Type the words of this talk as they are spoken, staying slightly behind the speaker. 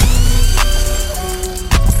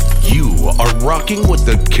rocking with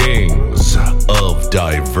the kings of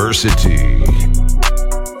diversity.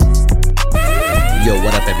 Yo,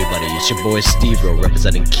 what up everybody? It's your boy Steve-Ro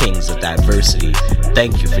representing Kings of Diversity.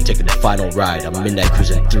 Thank you for taking the final ride on Midnight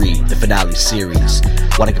Cruisin' 3, the finale series.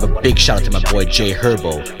 Want to give a big shout out to my boy Jay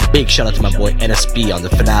Herbo. Big shout out to my boy NSB on the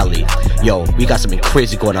finale. Yo, we got something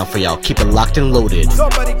crazy going on for y'all. Keep it locked and loaded.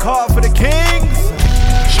 Somebody call for the Kings.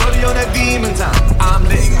 Shorty on that demon time. I'm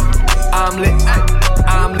lit, I'm lit,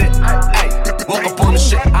 I'm lit, ayy. Woke up on the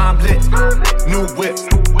shit, I'm lit. New whip,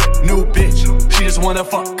 new bitch. She just wanna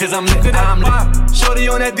fuck cause I'm lit, I'm lit. Shorty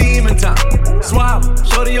on that demon time. Swab,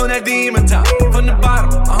 shorty on that demon time. From the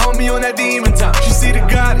bottom, a homie on that demon time. She see the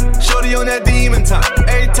Gotti, shorty on that demon time.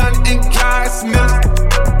 Every time the ink dry, it's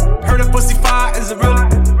milk. Heard a pussy fire, is it really?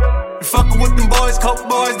 You fuckin' with them boys, coke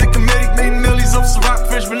boys, the committee. Made millies off some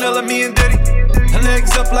rockfish, vanilla, me and Diddy. Her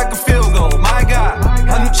legs up like a field goal, my God.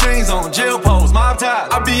 Her new chains on, jail pose, mob ties.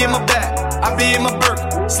 I be in my back, I be in my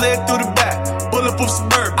Birkin. Slid through the back, bulletproof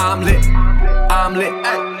suburban. I'm lit, I'm lit,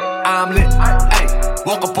 I'm lit, ayy.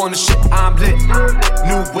 Walk up on the shit, I'm lit.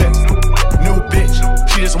 New whip, new bitch.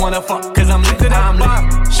 She just wanna fuck cause I'm lit, I'm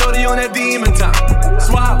lit. Shorty on that demon time.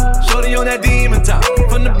 Swab, shorty on that demon time.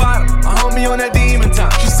 From the bottom, a homie on that demon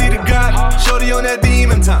time. She see the God, shorty on that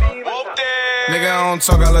demon time. Nigga, I don't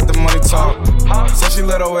talk, I let the money talk. Said she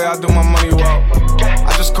let away, I do my money walk.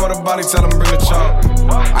 I just caught a body, tell them bring the chalk.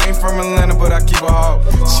 I ain't from Atlanta, but I keep a hawk.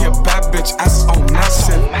 She a bad bitch, ass on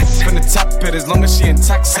massive. Finna tap it as long as she in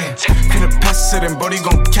taxi. Finna pass it and body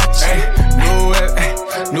gon' catch it. New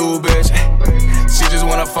whip, new bitch. She just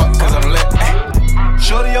wanna fuck cause I'm lit.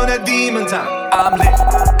 Shorty on that demon time. I'm lit,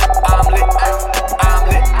 I'm lit, I'm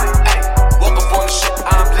lit. Woke up on the shit,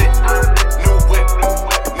 I'm lit. New whip,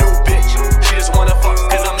 new bitch. She just wanna fuck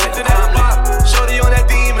cause I'm lit. I'm lit. Shorty on that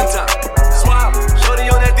demon time. Swab, shorty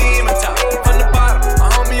on that demon time. From the bottom, a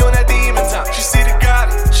homie on that demon time. She see the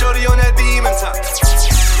Gotti, shorty on that demon time.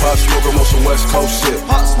 Pop smoke, I'm on some West Coast shit.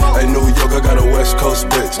 Hey, New York, I got a West Coast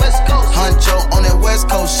bitch. Honcho on that West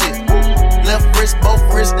Coast shit. Left wrist, both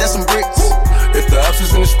wrists, that's some bricks. If the ops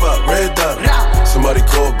is in the spot, red dot. Somebody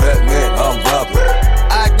call Batman, I'm robbing.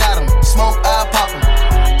 I got him, smoke, I pop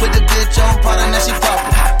him. Put the bitch on pot and then she pop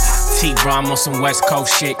him. T-Brom on some West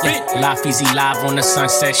Coast shit, yeah. Life Easy live on the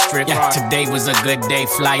Sunset Strip, yeah. Today was a good day,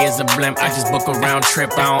 fly as a blimp. I just book a round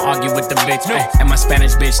trip, I don't argue with the bitch, and my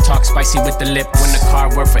Spanish bitch talk spicy with the lip. When the car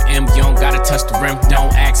work for M, you don't gotta touch the rim.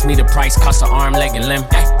 Don't ask me the price, cost an arm, leg, and limb.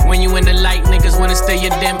 When you in the light, niggas wanna stay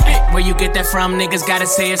your dim. Where you get that from, niggas gotta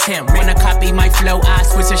say it's him. Wanna copy my flow, I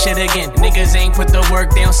switch the shit again. Niggas ain't put the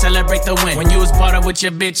work, they don't celebrate the win. When you was brought up with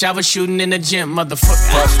your bitch, I was shooting in the gym, motherfucker.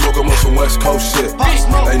 Pop smoke, I'm on some West Coast shit.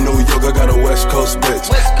 Hey, New York, I got a West Coast bitch.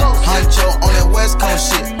 Honcho on that West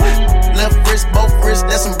Coast shit. Left wrist, both wrists,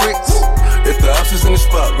 that's some bricks. If the ops is in the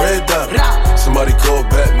spot, red dot. Somebody call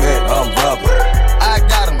Batman, I'm robbing. I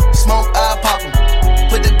got him, smoke, I pop him.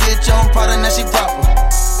 Put the bitch on Prada, now she pop him.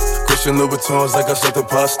 Christian Louboutins like I sent the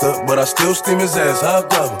pasta, but I still steam his ass, I'll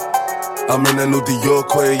grab him. I'm in that new Dior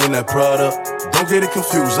Quay in that Prada. Don't get it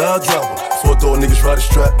confused, I'll drop him. 4-door niggas ride a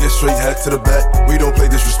strap, get straight hat to the back. We don't play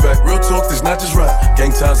disrespect, real talk, this not just rap. Gang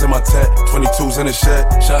ties in my tat, 22s in the shed.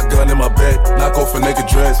 Shotgun in my bed, knock off a nigga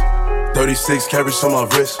dreads. 36 carats on my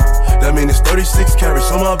wrist, that mean it's 36 carats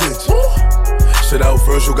on my bitch. Shit out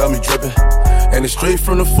Virgil got me drippin', and it's straight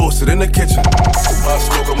from the faucet in the kitchen. Pop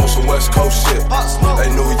smoke, I'm on some West Coast shit. Hey,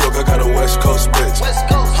 New York, I got a West Coast bitch.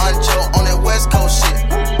 Honcho on that West Coast shit.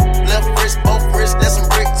 Left wrist, both wrists, that's some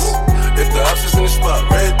bricks. If the ops is in the spot,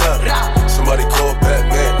 red dot. Somebody call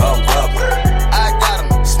Batman, I'm robbing. I got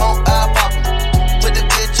him, smoke, I pop him. Put the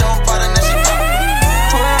bitch on Prada, now she pop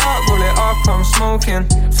him. Roll it up, I'm smoking.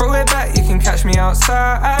 Throw it back, you can catch me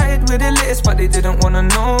outside with the latest, but they didn't wanna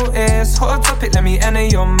notice. Hot topic, let me enter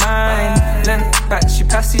your mind. Leant back, she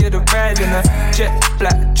passed you the ride in a jet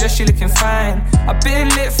black dress, she looking fine. I've been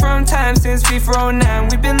lit from time since FIFA09.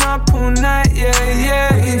 We've been up all night, yeah,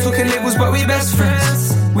 yeah. We ain't talking labels, but we best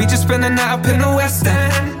friends. We just spend the night up in the West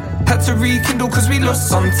End. Had to rekindle cause we lost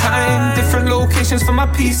some time. Different locations for my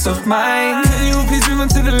peace of mind. Can you please move on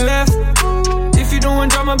to the left? If you don't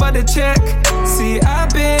want drama about the check. See, I've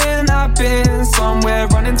been somewhere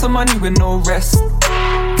running to money with no rest.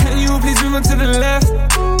 Can you please move on to the left?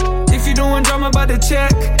 If you don't want drama about the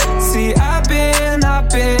check. See, I've been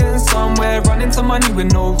somewhere running to money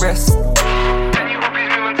with no rest. Can you please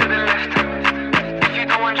move on to the left? If you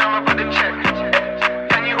don't want drama about the check.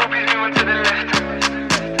 Can you please move on to the left?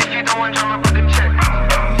 If you don't want drama about the check.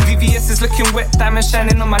 VVS is looking wet, diamond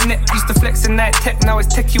shining on my neck. Used to flex in night tech, now it's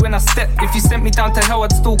techie when I step. If you sent me down to hell,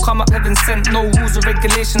 I'd still come up heaven sent. No rules or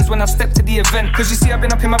regulations when I step to the event. Cause you see, I've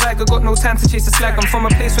been up in my bag, I got no time to chase a slag. I'm from a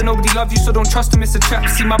place where nobody loves you, so don't trust him, it's a trap.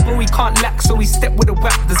 See, my bro, he can't lack, so he step with a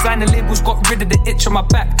whack. Designer labels got rid of the itch on my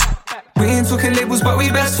back. We ain't talking labels, but we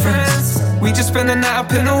best friends. We just spend the night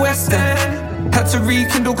up in the West End. Had to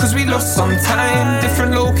rekindle cause we lost some time.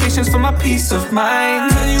 Different locations for my peace of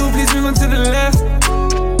mind. Can you please move on to the left?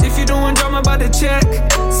 If you don't want drama about the check.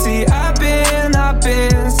 See, I've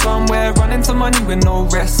been somewhere running to money with no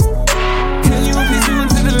rest. Can you please move on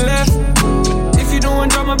to the left? If you don't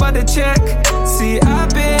want drama about the check. See, I've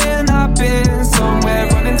been somewhere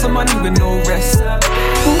running to money with no rest.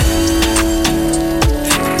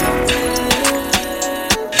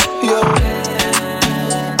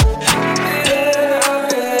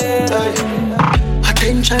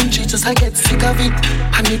 Attention, she just I get sick of it.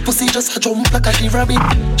 And the pussy just a jump like a rabbit.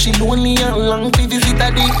 She lonely and long to visit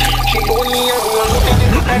a dick. She lonely and long to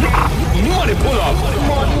visit a dick. Money pull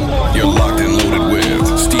up. You're locked and loaded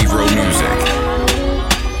with Steve Rowe Music.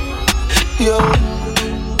 Yo.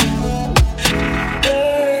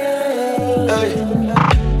 Hey.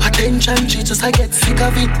 Attention, she just I get sick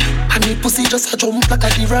of it. And the pussy just a jump like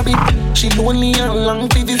a rabbit. She lonely and long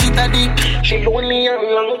to visit a dick. She lonely and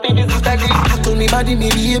long to visit a dick. Tackle me body, me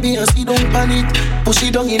baby, and see don't panic. Push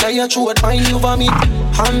it down in your throat, mind you vomit.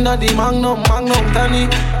 Under the magnum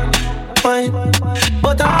tonic. Fine,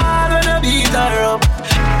 but I wanna beat her up.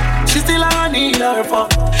 She still a need her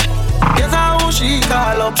fuck. Guess how she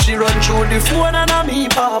call up. She run through the phone and a me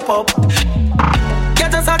pop up.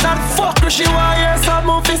 Get us out and fuck, she want hear some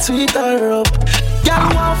movie sweet her up. Girl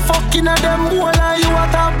want fucking at them hole and you a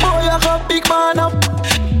top boy, you got big man up.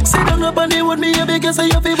 Sit down up and they would me a big say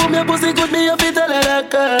you feel boom your pussy good me you feel tell her that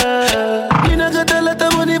girl. Me not gonna tell her the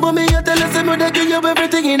money but me you tell her say me they give you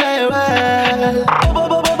everything in her world.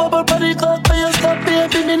 Body cock for you stop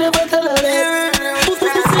baby me never tell her that. Pussy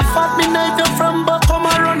fat me knife you from back come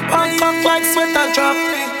and run punk cock like sweat and drop.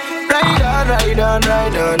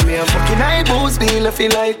 Ride on, me a fucking high boost, me left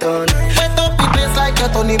it light on. Wet up the place like a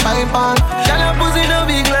Tony Piper. Girl, your pussy no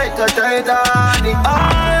big like a Titanic.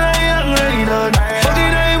 Ride on,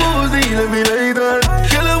 fucking high boost, me left it light on.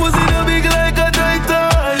 Girl, your pussy no big like a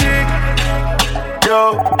Titanic. Yo.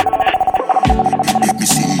 Let me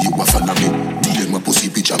see you a follow me. DM my pussy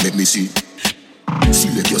picture, make me see.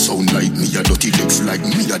 Select your sound like me, a dirty legs like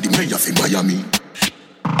me, a the mayor from Miami.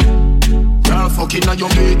 Girl, fucking on your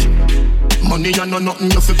mate. Money and no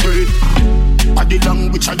nothing you fi pray. Body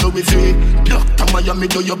language I know with it. Dr. Miami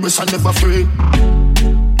do your breast and never afraid.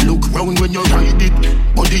 Look round when you ride it.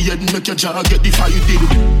 Body head make your jaw get divided.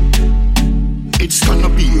 It's gonna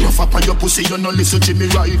be rough up on your pussy. You no listen to me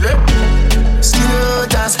Riley. Skin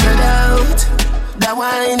out and spread out. That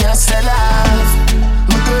wine you sell off.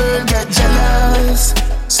 My girl get jealous.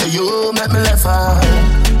 Say you make me laugh out.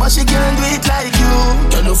 But she can't do it like you.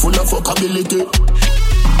 Girl you full of fuckability.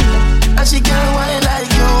 And she can't whine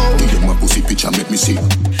like you. Give my pussy picture, make me see.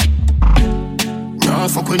 Raw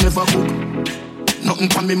fuck we never cook. Nothing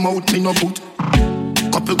from me mouth, me no put.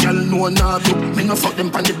 Couple girl no nah do. Me no fuck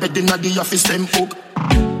them pan the bed inna the office, them hook.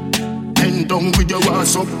 Bend down with your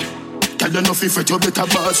ass up. Tell you no fi fret, you better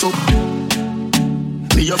boss up.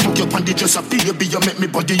 Me a fuck you pan the dress up, baby, you make me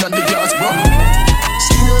body on the glass, bro.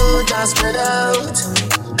 Skin out and spread out.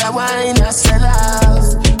 That wine you sell off.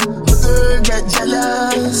 My girl get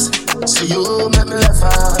jealous. So you make me laugh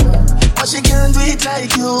out. But she can't do it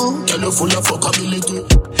like you. Girl you full of fuckability.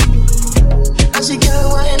 And she can't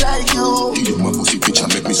whine like you. Give my pussy picture,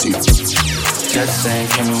 make me see. Just saying,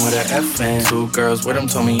 came in with an FN. Two girls with him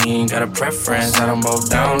told me he ain't got a preference. Had them both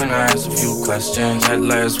down and I asked a few questions. Met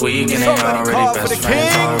last week and they already best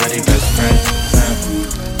friends. Already best friends.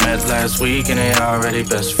 Met last week and they already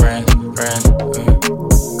best friends.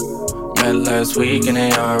 Met last week and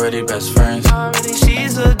they already best friends.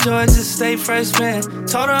 She's a Georgia State freshman.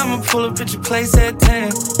 Told her I'ma pull up at your place at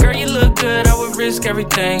 10. Girl, you look good, I would risk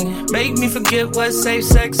everything. Make me forget what safe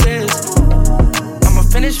sex is. I'ma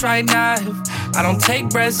finish right now if I don't take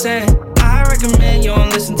breaths in. I recommend you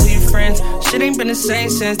don't listen to your friends. Shit ain't been the same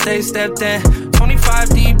since they stepped in. 25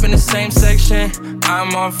 deep in the same section.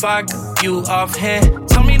 I'm on fire, you off hand.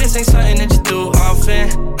 Tell me this ain't something that you do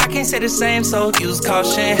often. I can't say the same, so use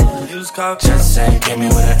caution. Just saying, came in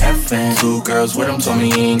with an FN. Two girls with him told me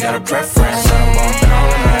he ain't got a preference. I'm on down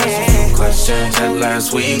and I asked a few questions. Met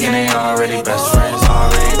last week and they already best friends.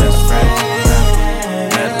 Already best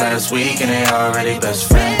friends. Met last week and they already best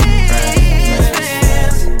friends.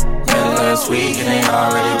 Met last week and they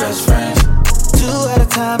already best friends. Two at a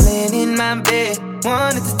time laying in my bed.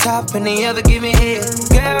 one at the top and the other give me head.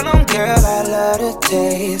 Girl on girl, I love the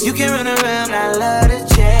taste. You can run around, I love the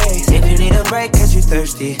chase. If you need a break cause you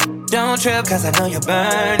thirsty, don't trip cause I know you're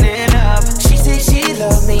burning up. She say she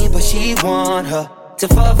love me but she want her to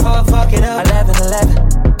fuck it up.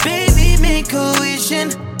 11-11. Baby, make a wishing,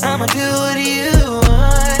 I'ma do what you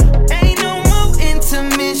want. Ain't no more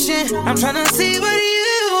intermission, I'm tryna see what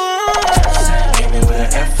you want. Hit me with an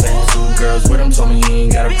FN. Two girls with him told me he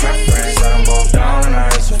ain't got a preference. Let them both down and I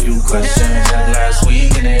asked a few questions. That last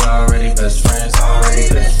week and they already best friends. Already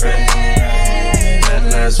best friends. That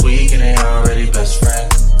last week and they already best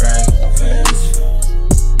friends.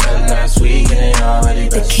 That last week and they already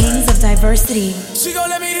best friends. The Kings of Diversity. She gon'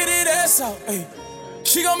 let me hit it ass out, ayy.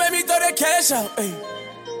 She gon' make me throw that cash out, ayy.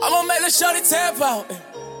 I'ma make the shorty tap out, ayy.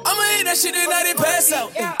 I'ma eat that shit and let it pass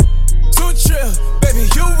out, ayy. Too trill, baby,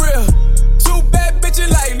 you real. Two bad bitches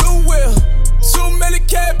like Lou Will. 2 million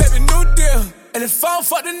cash, baby, new deal. And if I don't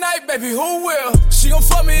fuck tonight, baby, who will? She gon'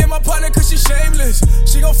 fuck me in my partner cause she shameless.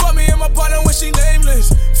 She gon' fuck me in my partner when she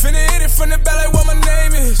nameless. Finna hit it from the belly what my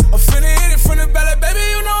name is. I'm finna hit it from the belly, baby,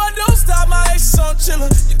 you know I don't stop, my ice on chiller.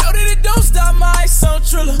 You know that it don't stop, my ice on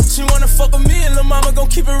triller. She wanna fuck with me and lil' mama gon'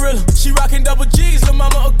 keep it real. She rockin' double G's, lil'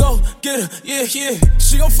 mama will go get her, yeah, yeah.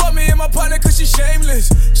 She gon' fuck me in my partner cause she shameless.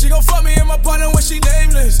 She gon' fuck me in my partner when she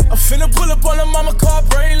nameless. I'm finna pull up on lil' mama car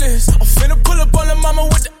brainless. I'm finna pull up on lil' mama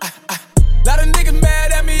with the Lot of niggas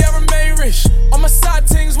mad at me, I remain rich. All my side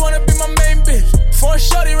things wanna be my main bitch. Foreign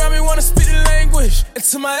shorty around me wanna speak the language. And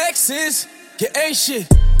to my exes, you ain't shit.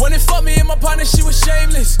 When they fuck me and my partner, she was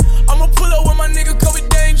shameless. I'ma pull up with my nigga, cause we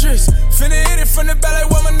dangerous. Finna hit it from the belly,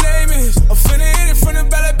 what my name is. I'm finna hit it from the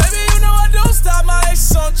belly, baby, you know I don't stop, my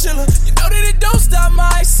ice on chiller. You know that it don't stop, my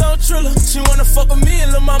ice on triller. She wanna fuck with me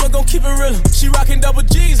and lil' mama gon' keep it real. She rockin' double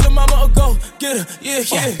G's, lil' mama will go get her, yeah,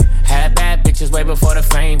 yeah. Had bad bitches way before the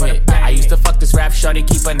fame hit. I used to fuck this rap shorty,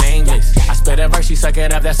 keep her nameless. I spit a verse, she suck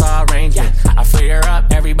it up, that's all arrangement. I free her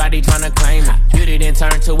up, everybody tryna claim it. Beauty didn't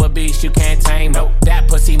turn to a beast, you can't tame it. That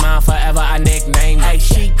pussy mine forever, I nickname it. Hey,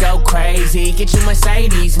 she go crazy, get you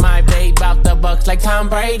Mercedes. My babe out the bucks like Tom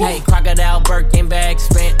Brady. Hey, Crocodile Birkin bag,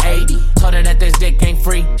 spent 80. Told her that this dick ain't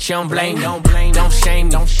free, she don't blame, don't blame, don't shame,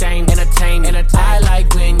 entertain. I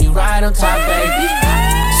like when you ride on top, baby.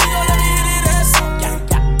 She gon' let me hit it ass out.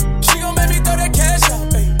 She gon' make me throw that cash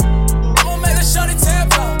out, ayy. I'ma make the shorty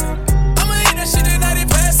tap out, ayy. I'ma eat that shit and let it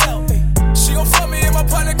pass out, ayy. She gon' fuck me in my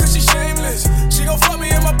partner cause she shameless. She gon' fuck me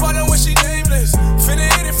in my partner when she nameless. Finna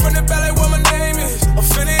hit it from the belly what my name is. I'm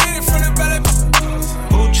finna hit it from the belly.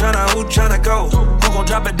 Who tryna go? Who gon'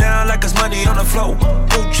 drop it down like it's money on the floor?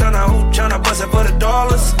 Who tryna bust it for the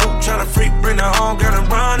dollars? Who tryna freak, bring her home, girl, and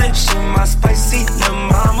run it? She my spicy little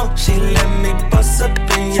mama. She let me bust up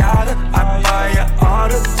in yada. I buy her all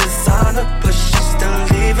the designer, but she still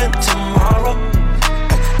leaving tomorrow.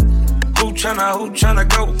 Who tryna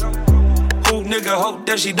go? Who nigga hope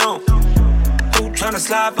that she don't? Who tryna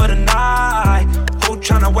slide for the night? Who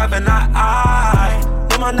tryna weapon I?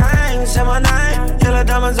 Say my name, yellow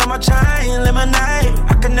diamonds on my chain, lemonade.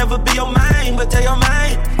 I can never be your main, but tell your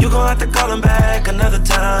main you gon' have to call him back another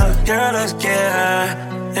time. Girl, let's get high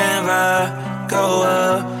and ride, go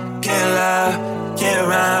up, get loud, get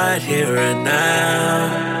right here and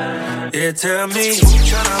now. Yeah, tell me who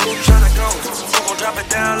tryna go? Who gon' drop it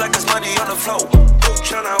down like it's money on the floor? Who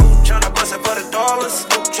tryna bust it for the dollars?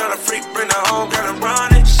 Who tryna freak, bring her home, girl, and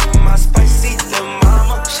run it? She my spicy little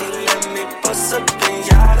mama. She let me bust up in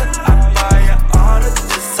yada. I buy her all the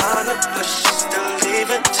designer, but she's still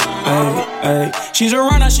leaving tomorrow. Hey, she's a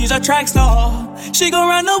runner, she's a track star. She gon'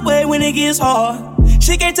 run away when it gets hard.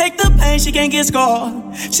 She can't take the pain, she can't get scarred.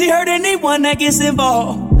 She hurt anyone that gets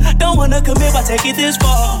involved. Don't wanna commit, why take it this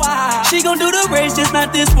far? She gon' do the race, just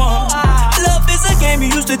not this one. Love is a game you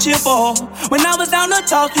used to cheer for. When I was down to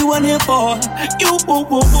talk, you weren't here for. You,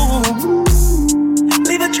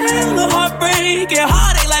 leave a trail of heartbreak and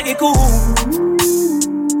heartache like it cool.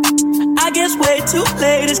 I guess way too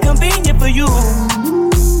late is convenient for you.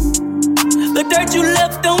 The dirt you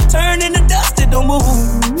left don't turn into dust, it don't move.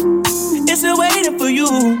 It's still waiting for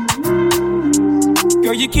you.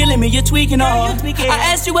 Girl, you're killing me, you're tweaking all. I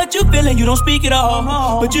asked you what you feeling, you don't speak at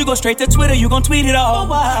all. But you go straight to Twitter, you gon' tweet it all.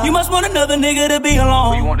 You must want another nigga to be alone.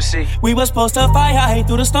 What you want to see? We was supposed to fight high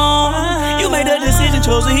through the storm. You made a decision,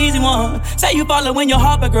 chose the easy one. Say you following your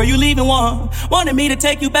heart, but girl, you leaving one. Wanted me to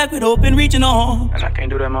take you back with open reaching on. And I can't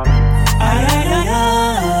do that, mama.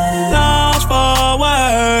 Lost for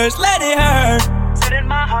words, let it hurt. Setting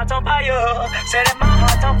my heart on fire, setting my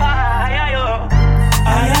heart on fire.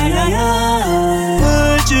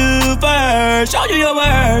 Put you first, show you your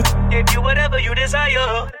worth. Give you whatever you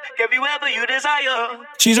desire. Give you you ever you desire.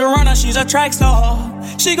 She's a runner, she's a track star.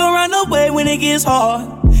 She gon' run away when it gets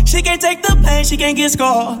hard. She can't take the pain, she can't get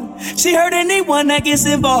scarred. She hurt anyone that gets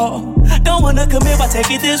involved. Don't wanna commit, why take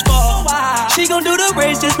it this far? She gon' do the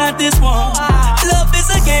race, just not this one. Love is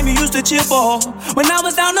a game you used to cheer for. When I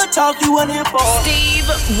was down to talk, you weren't here for.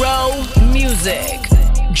 Steve Rowe Music.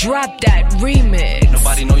 Drop that remix.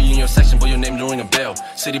 Nobody know you in your section, but your name don't ring a bell.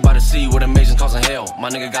 City by the sea, where the Masons causing hell. My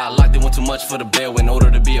nigga got locked, they want too much for the bail. In order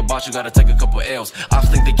to be a boss, you gotta take a couple L's. Ops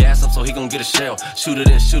think the gas up, so he gon' get a shell. Shoot at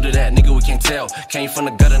this, shoot at that, nigga, we can't tell. Came from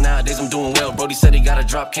the gutter, nowadays I'm doing well. Brody said he got a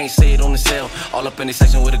drop, can't say it on the cell. All up in the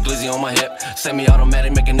section with a glizzy on my hip.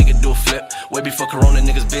 Semi-automatic, make a nigga do a flip. Way before Corona,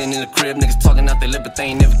 niggas been in the crib. Niggas talking out their lip, but they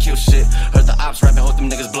ain't never kill shit. Heard the ops rapping, hope them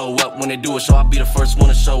niggas blow up. When they do a show, I'll be the first one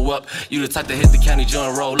to show up. You the type to hit the county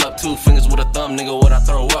joint, roll up. 2 fingers with a thumb, nigga, what I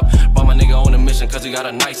throw up. Brought my nigga on a mission, cause he got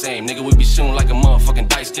a nice aim. Nigga, we be shooting like a motherfucking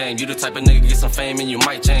dice game. You the type of nigga get some fame and you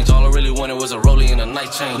might change. All I really wanted was a rollie and a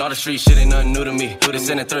night chain. All the street shit ain't nothing new to me. Who they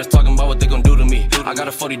sending threats talking about what they gon' do to me. I got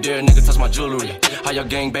a 40 dare, nigga, touch my jewelry. How y'all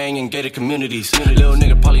gang bang in gated communities. Little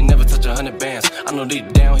nigga probably never touch 100 bands. I know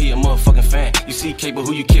deep down he a motherfucking fan. You see cable,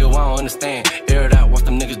 who you kill, I don't understand. Air it out, watch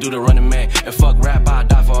them niggas do the running man. And fuck rap, I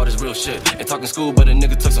die for all this real shit. And talking school, but a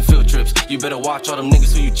nigga took some field trips. You better watch all them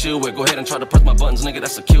niggas who you chill with. Go ahead and try to press my buttons, nigga,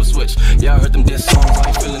 that's a kill switch. Yeah, I heard them diss songs, I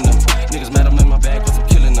ain't feeling them. Niggas mad I'm in my bag, cause I'm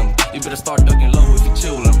killing them. You better start ducking low if you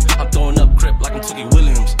chill them. I'm throwing up crip like I'm Tookie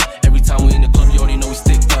Williams. Every time we in the club, you already know we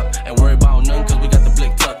sticked up. Ain't worry about nothing, cause we got the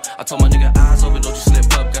blick tuck. I told my nigga eyes open, don't you slip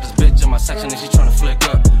up. Got this bitch in my section and she tryna flick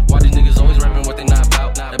up. Why these niggas always rapping what they not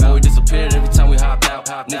about? That boy disappeared every time we hop out.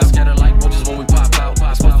 Niggas scatter like roaches when we pop out.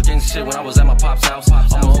 I supposed to gang shit when I was at my pop's house.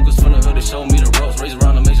 All my uncles from the hood, they showed me the ropes. Raised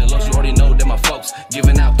around the major lows, you already know that my folks.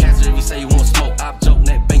 Giving out cancer if you say you want smoke. Op joke,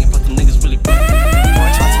 neck banging, but them niggas really broke.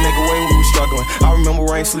 Tried to make a way when we was struggling. I remember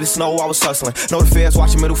rain, sleet, and snow, I was hustling. Know the feds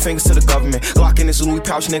watching, middle fingers to the government. Glock in this Louis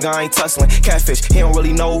pouch, nigga, I ain't tussling. Catfish, he don't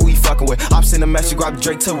really know who he fucking with. Ops send a message, grab the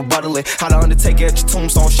Drake to rebuttal it. How the Undertaker at your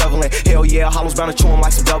tombstone shoveling. Hell yeah, Hollow's bound to chew him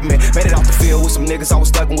like some government. Made it out the field with some niggas I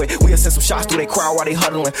was thugging with. We had sent some shots through they crowd while they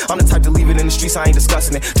huddling. I'm the type to leave it in the streets, I ain't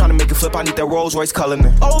discussing it. Trying to make it flip, I need that Rolls Royce coloring.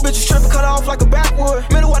 Old bitches tripping, cut off like a backwood.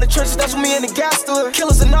 Middle of the trenches, that's when me and the gas stood.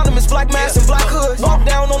 Killers anonymous, black mask and black hood. Walk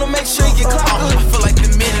down on them, make sure you get clout good. I feel like the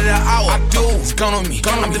minute of the hour. I do. It's gone on me.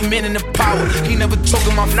 I'm the man in the power. He never talk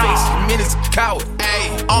in my face. The minute's a coward.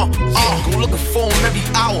 Go looking for him every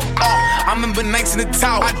hour. I remember nights in the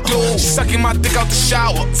tower. I do. She sucking my dick out the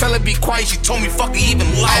shower. Tell her be quiet. She told me fuck her even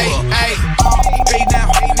louder. Hey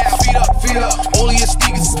now, feet up. All of your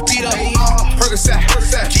speakers speed up. Percocet,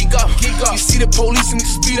 geek up. You see the police and they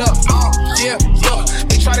speed up. Yeah, look,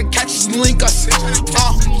 they try to catch us and link us.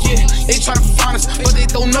 Yeah, they try to find us, but they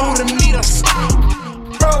don't know who to meet us.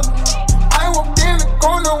 Bro, I walked in the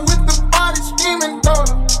corner with the body screaming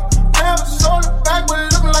daughter. Never saw the back, but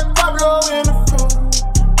looking like Pablo in the front.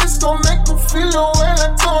 This gon' make them feel away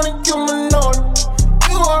like Tony Cumanota.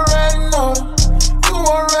 You already know it.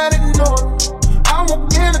 I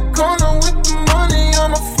walk in the corner with the money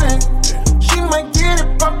on my finger. She might get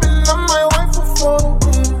it poppin', I might wife her for the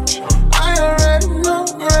win. I already know,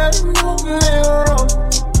 nigga wrong.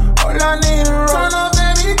 All I need is run up,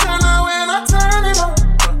 baby, turn up when I turn it on.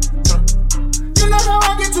 You know how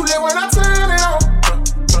I get too late when I turn it on.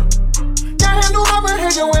 Can't handle my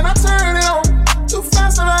behavior when I turn it on. Too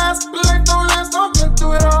fast and fast, but life don't last, don't get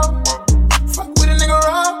through it all. Fuck with a nigga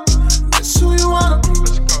raw, that's who you wanna be.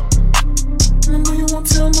 Remember you won't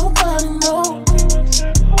tell nobody no.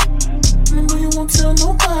 Remember you won't tell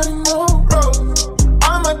nobody no. Bro,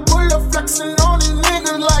 I might pull up flexing on these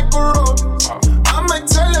niggas like a road. I might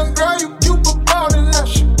tell them, girl, you cute about it, now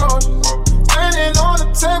she gorgeous. Standing on the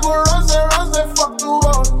table, rose, fuck the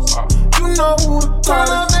waters. You know who to turn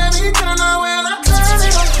up, baby, turn up when I turn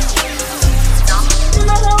it on. You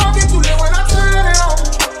know how I get too late when I turn it on.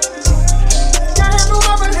 Can't handle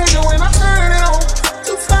my behavior when I turn it on.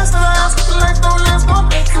 Too fast and fast, but life don't last, don't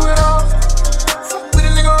get through it all. Fuck with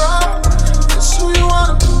a nigga raw, that's who you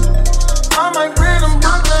wanna be. I might bring them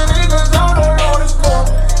Brooklyn niggas out the road is cold.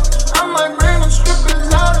 I might bring them strippers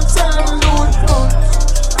out and tell them do it for.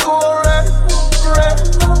 You already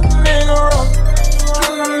know, nigga raw.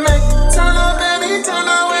 Gonna make it turn up, baby, turn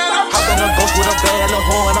up when I hop in a ghost with a bad little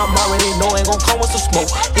horn, I'm already knowing gon' come with some smoke.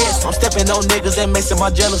 Yes, I'm stepping on niggas that makes my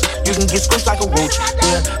jealous. You can get squished like a roach.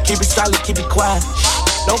 Yeah, keep it solid, keep it quiet.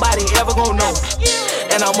 Nobody ever gon' know.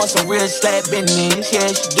 And I'm on some real slap business. Yeah,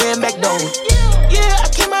 she getting back though. Yeah, I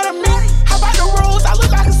came out of me. How about the rolls? I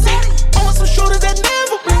look like a city. I want some shooters that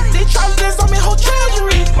never been. They try to dance on me whole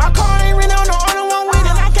treasury. My car ain't ring on the only one with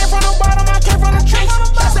it. I came from the bottom, I came from the trench.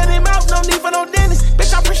 I said him out, no need for no dentist.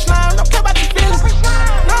 Bitch, I'm pretty slime, don't care about your feelings.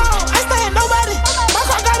 No, I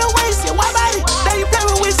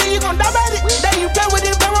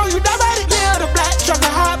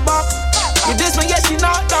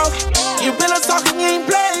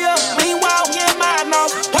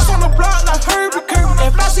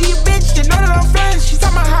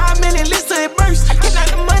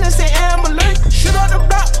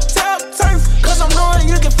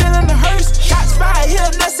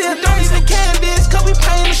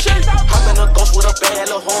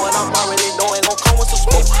already know ain't gon' come with some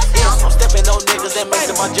smoke. Yeah, I'm stepping on niggas that makes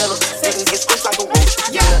them my jealous. Niggas get squished like a roach.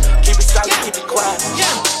 Yeah, keep it silent, keep it quiet. Yeah,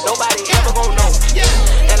 nobody ever gon' know.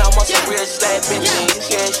 Yeah, and I'm on some real slab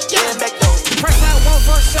bitches. Yeah, back though. First I want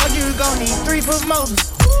for sure you gon' need 3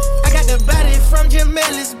 promoters. I got the body from Jim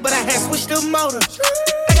Ellis, but I had switched the motor.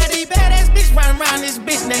 I got these badass bitch riding around this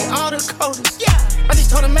bitch named all the coders. Yeah, I just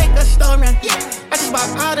told her make a story. Yeah, I just bought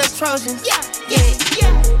all the Trojans. Yeah.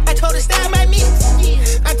 I told her style my mix.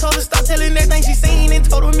 I told her stop telling everything she seen and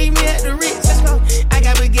told her meet me at the Ritz. Let's go. I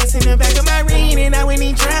got baguettes in the back of my ring and I went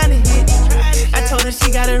in trying to hit. I told her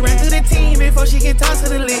she gotta run to the team before she can talk to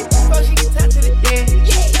the lit.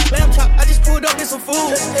 Lamb chop, I just pulled up in some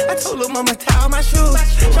food. I told her mama tie all my shoes.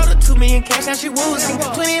 Showed her 2 million cash, now she woozing.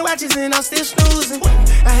 20 watches and I'm still snoozing.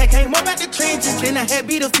 I had came up out the trenches, then I had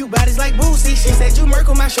beat a few bodies like Boosie. She said you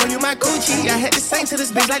Merkle, I show you my coochie. I had to sing to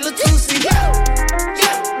this bitch like Latusi.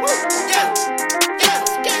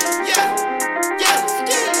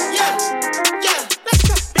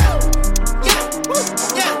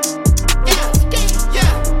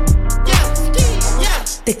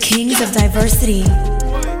 The kings of diversity.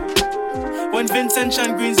 When Vincent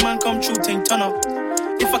and Greensman come true, thing turn up.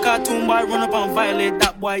 If a cartoon boy run up and violate,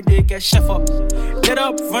 that boy they get chef up. Get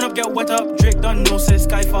up, run up, get wet up. Drake done no say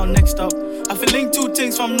Skyfall next up. I feel link 2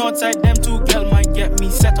 things from Northside, them 2 girl might get me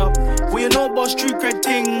set up. We know about street cred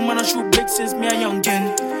thing, man I shoot big since me a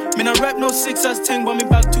youngin'. Me no rap no 6s thing, but me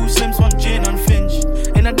back 2 slims, 1 Jane and Finch.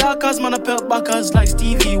 In the dark house, man I pelt backers like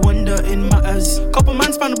Stevie Wonder in matters. Couple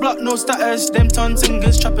man span the block, no status. Them turn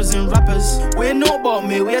singers, trappers and rappers. We know about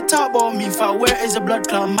me, we talk about me. For where is the blood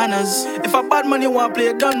clot manners? If a bad man you want play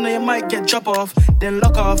a gun, then you might get drop off, then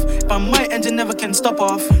lock off. But my engine never can stop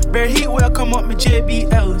off. Bare heat where I come up, me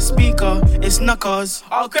JBL speaker, it's knuckers.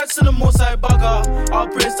 All credits to the most I bugger. All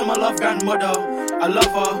praise to my love grandmother. I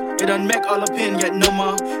love her, it done make all the pain yet no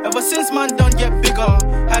more. Ever since man done get bigger,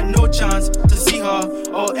 had no chance to see her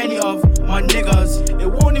or any of my niggas. It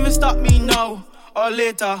won't even stop me now or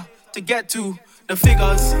later to get to the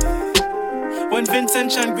figures. When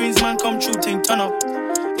Vincent and Greensman come true, thing turn up.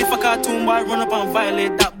 If a cartoon boy run up and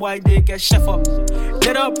violate, that boy they get chef up.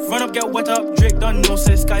 Get up, run up, get wet up. Drake done no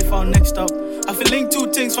say Skyfall next up. I feel link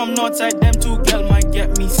 2 things from Northside, them 2 girl might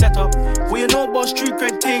get me set up. We know about street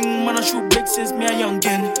cred thing, man I shoot big since me a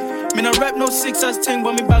youngin'. Me no rap no 6s thing,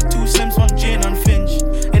 but me back 2 slims, 1 Jane and Finch.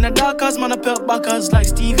 In the dark house, man I pelt backers like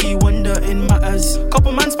Stevie Wonder in matters.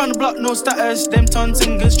 Couple man span the block, no status. Them turn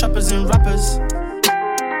singers, trappers and rappers.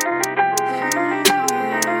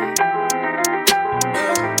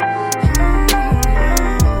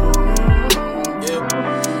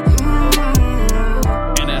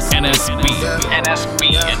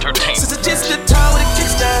 NSB Entertainment. Since I just the time with a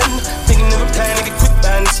kickstand, thinking of a plan to get quick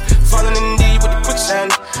bands. Falling in deep with the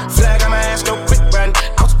quicksand. Flag on my ass, no quick brand.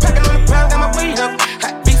 I was packing on the pound, got my weight up.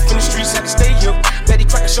 Hot beef in the streets, I can stay up. Betty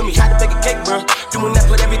Crocker show me how to bake a cake, bro. Doing that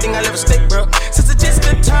with everything I love a steak, bro. Since I just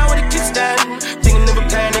the time with a kickstand, thinking of a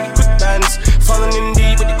plan to get quick bands. Falling in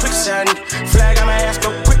deep with the quicksand. Flag on my ass, no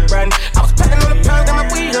quick brand. I was packing on the pound, got my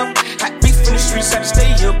weight up. Hot beef in the streets, I can stay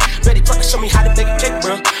up. Betty Crocker show me how to bake a cake,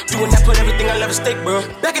 bro. Doing that with everything I love a steak, bro.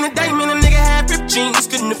 Back in the day, man, a nigga had ripped jeans.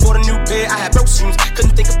 Couldn't afford a new pair, I had broke seams.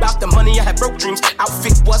 Couldn't think about the money, I had broke dreams.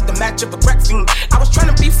 Outfit was the match of a crack fiend. I was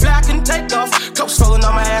trying to be fly, couldn't take off. Coats falling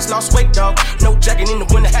on my ass, lost weight, dog. No jacket in the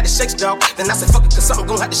winter, had to shake, dog. Then I said, fuck it, cause something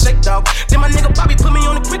gon' have to shake, dog. Then my nigga Bobby put me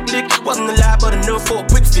on a quick lick. Wasn't alive, but enough for a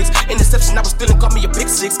quick fix. Interception, I was feeling, caught me a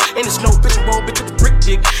pick 6. In the snow, bitch and roll, bitch with the brick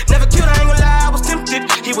dick. Never killed, I ain't gon' lie, I was tempted.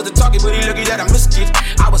 He was a target, but he lucky that I missed it.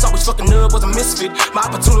 I was always fucking up, was a misfit. My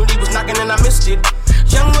opportunity was knocking and I missed it.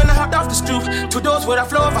 Young when I hopped off the stoop, 2 doors where I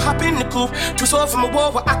floor if I hop in the coupe. 2 swords from a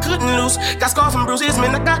war where I couldn't lose. Got scars from bruises,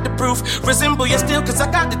 man, I got the proof. Resemble you still, cause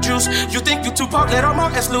I got the juice. You think you Tupac, let all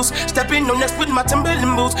my ass loose. Step in, no next with my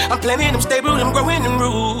Timberland boots. I'm planting them stable, I'm growing in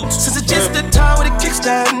roots. Since it's just the time with a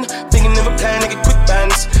kickstand, thinking of a plan to get quick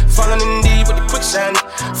bands. Falling in deep with the quicksand.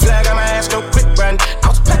 Flag on my ass, no quick brand.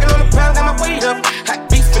 I was packing on the pound, got my weight up.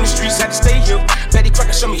 Hot beef in the streets, had to stay up. Betty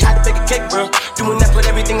Crocker show me how to bake a cake, bro. Doing that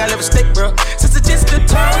with everything I love a steak, bro. Since it's just the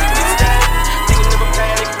time with a kickstand, thinking of a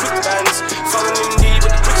plan to get quick bands. Falling in deep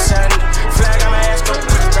with the quicksand. Flag on my ass, no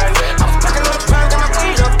quick brand. I was packing on the pound, got my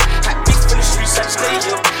weight up. Hot beef in the streets, had to stay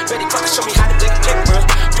up. Betty Crocker show me how to bake a cake, bro.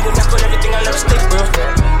 Doing that with everything I love a steak, bro.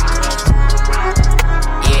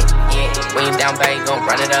 When you down bad, you gon'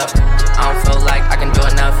 run it up. I don't feel like I can do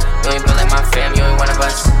enough. You ain't built like my fam, you ain't one of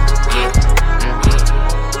us.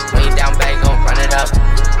 When you down bad, you gon' run it up.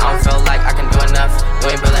 I don't feel like I can do enough.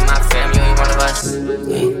 You ain't built like my fam, you ain't one of us.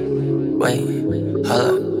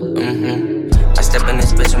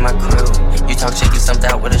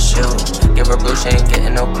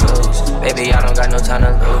 time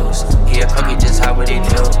to lose. He a cookie, just how would he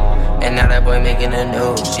do? And now that boy making the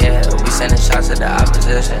news, yeah. We sending shots at the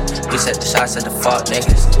opposition. We set the shots at the fuck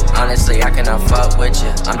niggas. Honestly, I cannot fuck with you.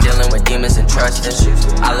 I'm dealing with demons and trust issues.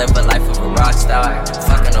 I live a life of a rock star.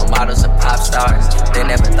 Fucking on models and pop stars. They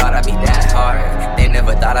never thought I'd be that hard. They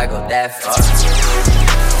never thought I'd go that far.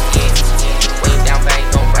 Yeah, way down bad,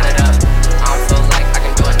 gon' run it up. I don't feel like I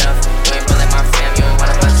can do enough. You ain't really my fam, you ain't one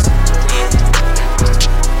of us. Yeah,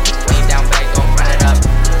 way down bad, gon' run it up.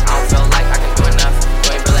 I don't feel like I can do enough. You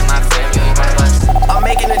ain't really my fam, you ain't one of us. I'm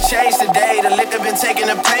making a change today. The liquor been taking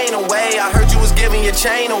the pain away. I heard you was giving your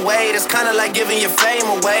chain away. That's kinda like giving your fame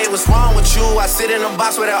away. What's wrong with you? I sit in a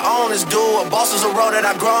box where the owners do. A boss is a role that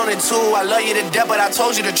I've grown into. I love you to death, but I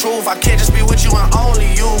told you the truth. I can't just be with you and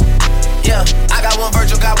only you. Yeah, I got one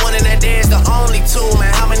Virgil, got one, and that there's the only two,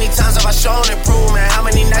 man. How many times have I shown and proved, man? How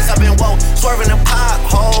many nights I've been woke, swerving the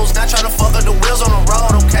potholes, not trying to fuck up the wheels on the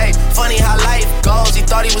road, okay? Funny how life goes, he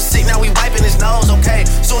thought he was sick, now we wiping his nose, okay?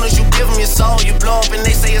 Soon as you give him your soul, you blow up and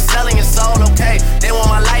they say you're selling your soul, okay? They want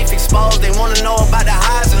my life exposed, they wanna know about the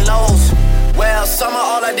highs and lows. Well, summer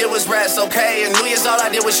all I did was rest, okay? And New Year's all I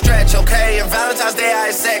did was stretch, okay? And Valentine's Day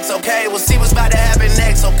I had sex, okay? We'll see what's about to happen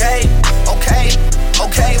next, okay? Okay,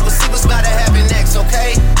 okay, we'll see what's about to happen next,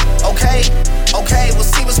 okay? Okay, okay, we'll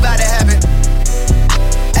see what's about to happen.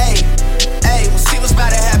 Hey, hey, we'll see what's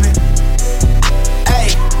about to happen.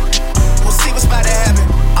 Hey, we'll see what's about to happen.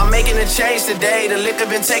 I'm making a change today. The liquor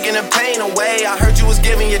been taking the pain away. I heard you was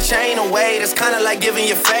giving your chain away. That's kinda like giving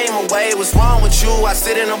your fame away. What's wrong with you? I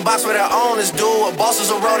sit in a box where the owners do. A boss is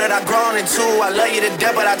a role that I've grown into. I love you to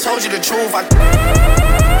death, but I told you the truth.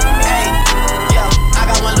 Hey, yeah, I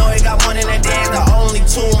got one lawyer, got one in that dance, the only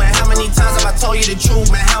two, man. How many times have I told you the truth,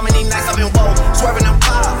 man? How many nights I've been woke, swerving them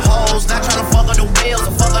potholes, not trying to fuck up the wheels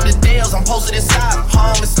or fuck up the deals. I'm posted inside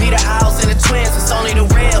home, it's me, the house, and the twins. It's only the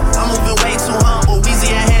real. I'm moving way too humble. Weezy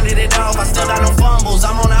and handed it off. I still got no fumbles.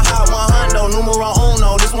 I'm on a hot 100, numero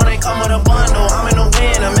uno. This one ain't come with a bundle. I'm in the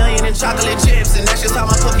win, $1 million in chocolate chips, and that's just how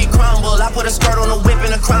my cookie crumble. I put a skirt on the whip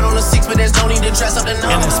and a crown on the six, but there's no need to dress up the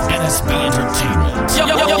numbers. NSB Entertainment.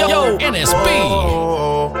 Yo, NSB.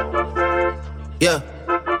 Yeah.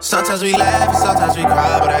 Sometimes we laugh and sometimes we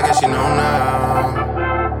cry, but I guess you know now.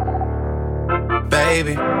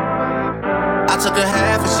 Baby, I took a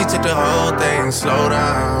half and she took the whole thing. Slow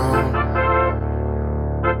down.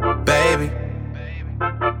 Baby,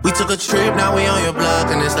 we took a trip, now we on your block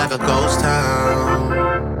and it's like a ghost town.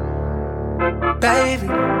 Baby,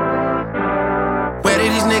 where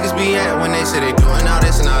did these niggas be at when they say they doing all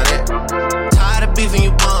this and all that? Tired of beefing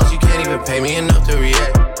you bums, you can't even pay me enough to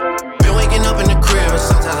react. Been waking up in the crib and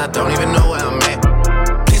sometimes I don't even know where I'm at.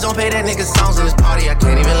 Please don't play that nigga songs in this party, I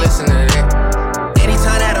can't even listen to that.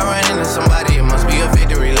 Anytime that I run into somebody, it must be a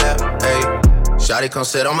victory lap. Hey, shawty come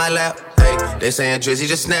sit on my lap. Hey, they saying Drizzy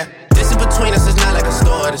just snap. This in between us is not like a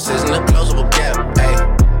store, this isn't a closable gap. Hey,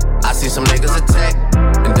 I see some niggas attack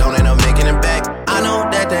and don't end up making it back. I know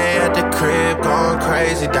that they at the crib going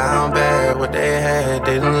crazy down bad. What they had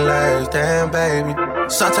didn't last, damn baby.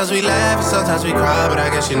 Sometimes we laugh and sometimes we cry, but I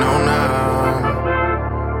guess you know now.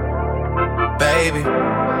 Baby,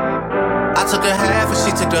 I took a half and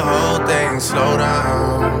she took the whole thing. Slow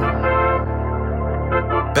down.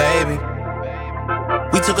 Baby,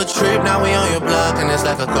 we took a trip, now we on your block and it's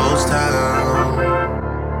like a ghost town.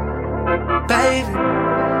 Baby,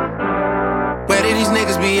 where did these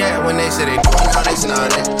niggas be at when they say they doing all this and all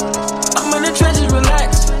that? I'm in the trenches,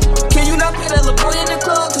 relax. Can you not pay that little boy in the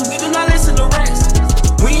club? Cause we do not listen to rest.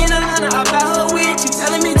 We in Atlanta, I buy her wig. She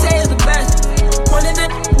telling me Tay is the best. Pointed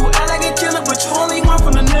at who act like a killer, but you only one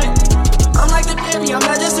from the net. I'm like the baby, I'm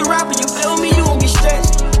not just a rapper. You feel me, you won't get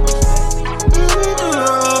stressed.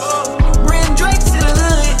 Bring Drake to the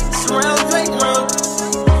hood, surround Drake, bro.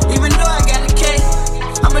 Even though I got a cake,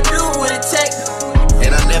 I'ma do what it takes.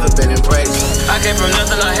 And I never been embraced. I came from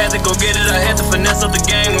nothing, I had to go get it. I had to finesse up the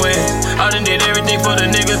gangway. I done did everything for the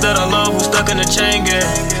niggas that I love who stuck in the chain gang.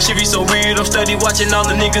 She be so weird, I'm steady watching all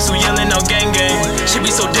the niggas who yelling out gang gang. She be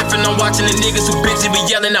so different, I'm watching the niggas who bitches be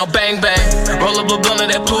yelling out bang bang. Roll up a blunt of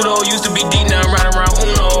that Pluto, used to be deep, now I'm riding around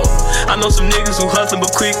Uno. I know some niggas who hustling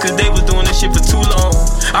but quick, cause they was doing this shit for too long.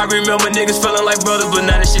 I remember niggas feeling like brothers, but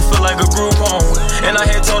now this shit feel like a group home. And I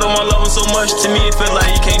had told them I love them so much, to me it feel like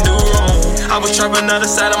you can't do wrong. I was trapping out the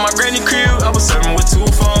side of my granny crib, I was serving with 2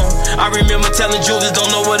 phones. I remember telling Julius,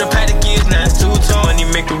 don't know what a paddock is, now it's 2-tone. Money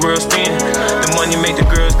make the world spin, the money make the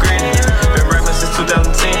girls grin. Been rapping since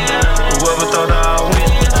 2010, whoever thought I'd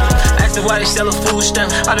win. Asked her why somebody sell a food stamp.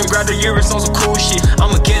 I done grabbed a Urus on some cool shit.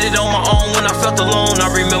 I'ma get it on my own when I felt alone. I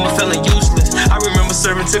remember feeling useless. I remember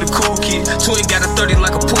serving to the cool kids. Twin got a 30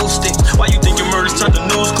 like a pool stick. Why you think your murders turned to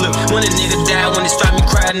news clip? When a nigga died, when they stopped me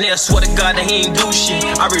crying there, swear to God that he ain't do shit.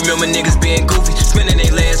 I remember niggas being goofy, spending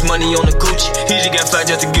their last money on the Gucci. He just got fly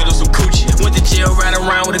just to get us some coochie. Went to jail riding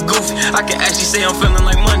around with a goofy. I can actually say I'm feeling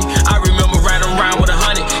like money. I remember riding around with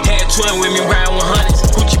 100. Had twin with me riding 100s.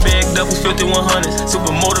 Gucci bagged up with 5100s.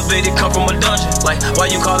 Super motivated, come from a dungeon. Like, why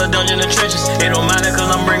you call a dungeon the trenches? It don't matter cause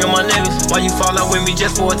I'm bringing my niggas. Why you fall out with me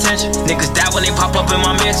just for attention? Niggas die when they pop up in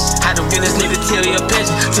my mess. Had to get this nigga tell you a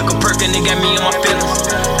pension. Took a perk and they got me in my feelings.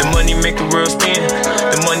 The money make the world spin.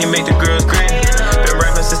 The money make the girls grin. Been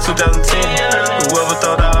rapping since 2010. Whoever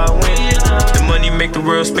thought I'd win. The money make the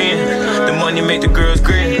world spin. The money make the girls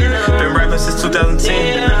grin. Been rapping since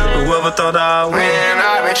 2010. Whoever thought I'd win. Man,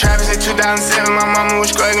 I've been trapping since 2007. My mama was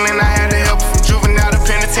struggling. I had to help her from juvenile to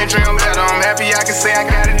penitentiary. I'm better. I'm happy I can say I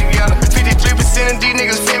got it together. 53% of these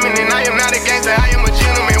niggas feminine. I am not a gangster. I am a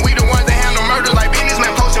gentleman. We the ones that handle murders like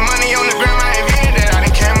businessmen. Posting money on the ground. I invented that. I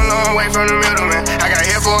done came a long way from the middleman. I got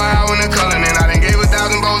here for an hour in the color. And I done gave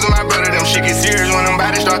 1,000 bowls to my brother. Them shit get serious when them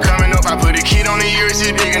bodies start coming up. I put a kid on the years,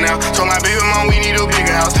 it's bigger now. Told my baby mom we need a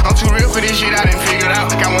bigger house. I'm too real for this shit, I done figured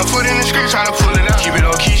out. Got one foot in the street trying to pull it out. Keep it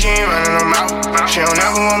low key, she ain't running them out. She don't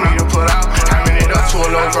ever want me to pull out. I ran it up to a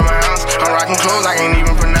load from my house. I'm rocking clothes I can't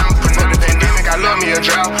even pronounce. Before the pandemic, I love me a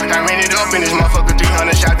drought. I ran it up in this motherfucker,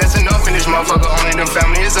 300 shots. That's enough in this motherfucker. Only them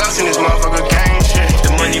family is us in this motherfucker gang shit.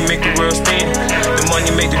 The money make the world spin. The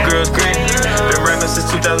money make the girls grin. Been rapping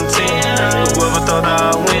since 2010. Whoever thought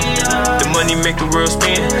I'd win. The money make the world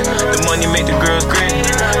spin. The money make the girls grin.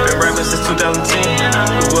 Been rapping since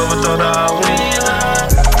 2010. Whoever thought I'd win.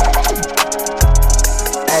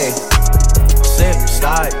 Hey, slip,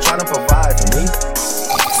 slide, tryna provide for me.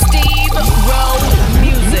 Steve Rowe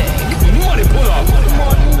Music. Money pull up.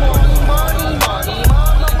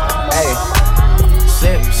 Hey,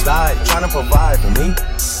 slip, slide, tryna provide for me.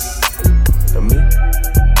 For me.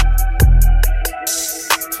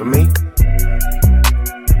 For me.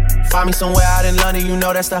 Find me somewhere out in London, you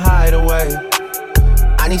know that's the hideaway.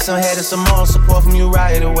 I need some head and some more support from you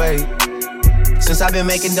right away. Since I've been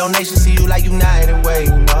making donations to you like United Way,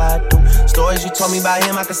 you know I do. Stories you told me about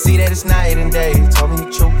him, I can see that it's night and day. You told me the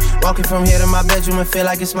truth. Walking from here to my bedroom and feel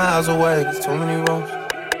like it's miles away. There's too many roads.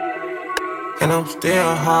 And I'm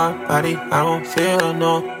still hard body, I don't feel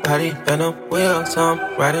nobody. And I'm wheels, I'm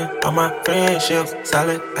riding on my friendships.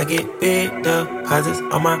 Solid, I get big deposits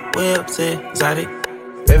on my whips, exotic.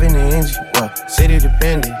 Living the engine, city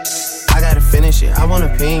dependent. I gotta finish it, I want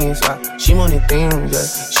opinions. She wanted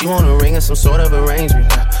things, she want a ring or some sort of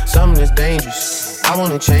arrangement. Something that's dangerous, I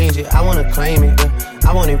wanna change it, I wanna claim it.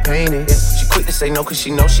 I want it painted. She quick to say no cause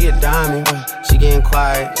she know she a diamond. She getting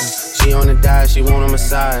quiet, she on the diet, she want a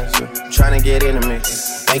massage. Tryna get intimate,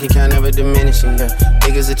 bank account never diminishing.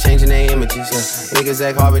 Niggas are changing their images. Niggas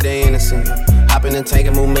act hard but they innocent. Hop in the tank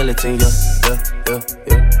and move militant.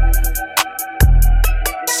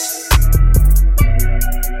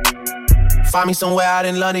 Find me somewhere out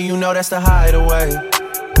in London, you know that's the hideaway.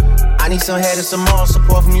 I need some head and some more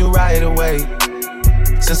support from you right away.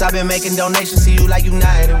 Since I've been making donations to you like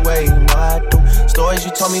United Way, you know I do. Stories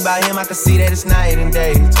you told me about him, I can see that it's night and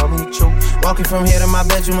day. You told me the truth. Walking from here to my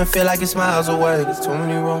bedroom and feel like it's miles away. There's too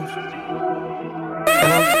many rooms.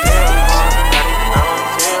 And I'm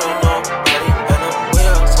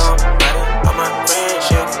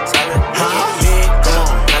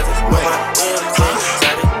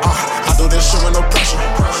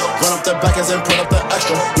backers and put up the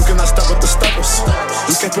extra. You cannot step with the steppers.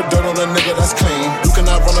 You can't put dirt on a nigga that's clean. You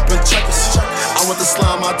cannot run up in checkers. I'm with the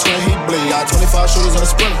slime, my twin, he bleed. I 25 shooters on a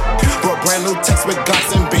sprinter. Brought brand new text with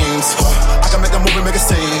Glocks and beams. I can make a movie, make a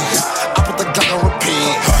scene. I put the Glock on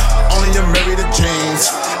repeat. Only you marry the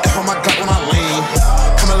jeans. And hold my Glock when I lean.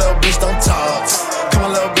 Come a little bitch, don't talk. Come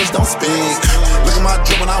a little bitch, don't speak. Look at my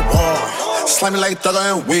drip when I walk. Slimy like Thugger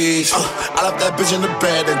and Weed. I left that bitch in the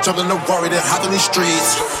bed and jumped in the worry that hop in these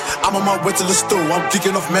streets. I'm on my way to the stool, I'm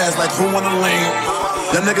geeking off meds like who wanna lean.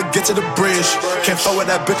 That nigga get to the bridge, can't fuck with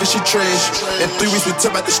that bitch cause she trash. In 3 weeks we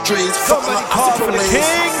tip at the streets, fuck on the police.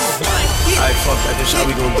 Alright, fuck that, this how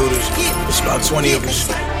we gon' do this. It's about 20 of us.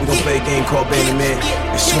 We gon' play a game called Band of Man.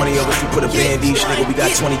 It's 20 of us, we put a band each, nigga. We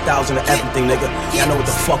got 20,000 of everything, nigga. Y'all know what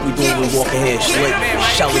the fuck we doing when we walking here, straight,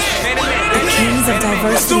 shout it. The Kings of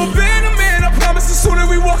Diversity. As soon as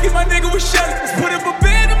we walk in, my nigga, we shut it. Let's put up a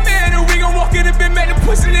band of man, and we gon' walk in and been made a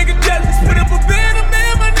pussy nigga jealous. Let's put up a band of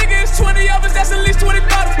man, my nigga, it's 20 of us, that's at least 20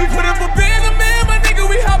 bottles. We put up a band of man, my nigga,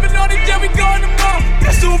 we hopping on the jet, we going to mall.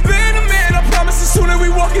 Let's do a band of man, I promise as soon as we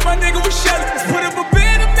walk in, my nigga, we shut it. Let's put up a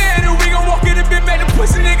band of man, and we gon' walk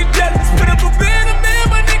pussy nigga jealous. Put up a band of man,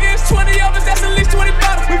 my nigga, it's 20 of us, that's at least 20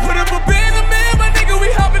 bottles. We put up a band of man, my nigga,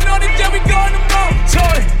 we hopping on the jet, we going to mall.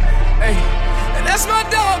 Toy, hey, and that's my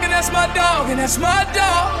dog, and that's my dog, and that's my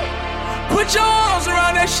dog. Put your arms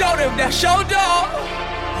around that shoulder, if that's your dog.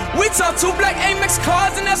 We talk 2 black Amex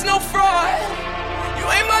cars, and that's no fraud. You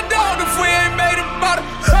ain't my dog if we ain't made about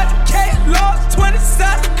 100K lost, 20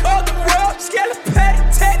 sides to call the world. Scale of patty,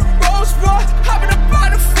 tech, Rolls Royce, hopping up by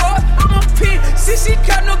the fraud. I'm a P, CC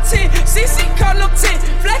caught no 10, CC caught no 10.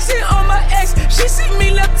 Flexing on my ex, she see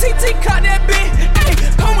me, lil' TT caught that bitch. Ayy,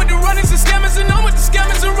 I'm with the runners and scammers, and I'm with the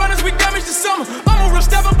scammers and runners. We damaged the summer. I'm a real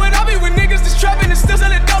stepper, but I be with niggas that's trapping and still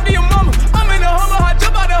selling dope to your mama. I'm in a Hummer, I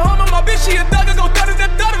jump out the Hummer. My bitch, she a thugger, go thudder.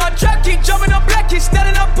 My trap keep jumping up, black keep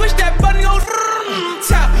standing up, push that button, go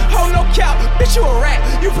top, hold no cap, bitch you a rat.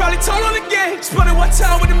 You probably told on the game. Spun it 1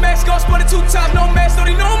 time with the mask, gon' spun it 2 times, no mask, don't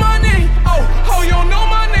he know my name? Oh, you don't know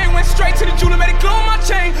my name. Went straight to the jeweler, made it glow on my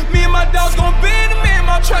chain. Me and my dogs gon' bend the man.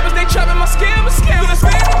 My trappers, they trapping my scam. Gonna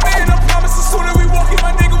spend the man, I promise as soon as we walk in,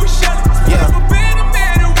 my nigga, we shellin'. Yeah. Bend the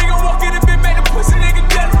man, and we gon' walk in and been made a pussy nigga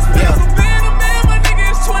jealous. Yeah. Bend the man, my nigga,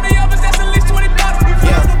 it's 20 of us, that's at least 20 bottles.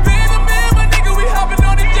 Yeah. Bend the man, my nigga, we hopping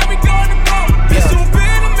on the jet, we going to mall. Yeah. So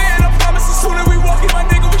bend the man, I promise as soon as we walk in, my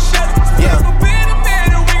nigga, we shellin'. Yeah. Bend the man,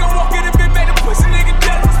 and we gon' walk in and been made a pussy nigga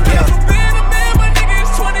jealous. Yeah. Bend the man, my nigga,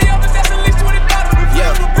 it's 20 of us, that's at least 20 bottles.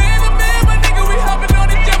 Yeah. Bend the man, my nigga, we hopping on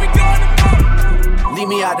the jet, we going to mall. Leave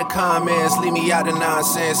me out the comments, leave me out the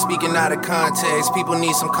nonsense. Speaking out of context, people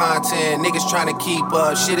need some content. Niggas trying to keep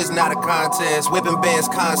up, shit is not a contest. Whipping bands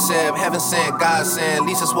concept, heaven sent, God sent. At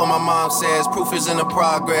least that's what my mom says. Proof is in the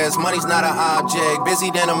progress, money's not an object. Busy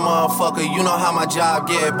than a motherfucker, you know how my job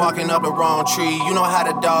get. Barking up the wrong tree, you know how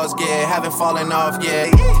the dogs get. Haven't fallen off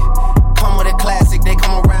yet. Come with a classic, they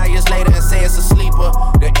come around years later and say it's a sleeper.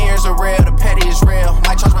 The ears are real, the petty is real.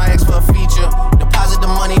 Might charge my ex for a feature. Deposit the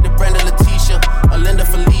money to Brenda Leticia, Linda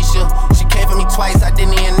Felicia. She came for me twice, I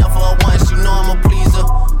didn't even know for her once. You know I'm a pleaser.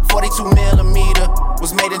 42 millimeter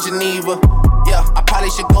was made in Geneva. Yeah, I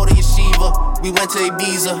probably should go to Yeshiva. We went to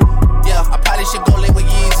Ibiza. Yeah, I probably should go live with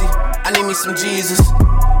Yeezy. I need me some Jesus.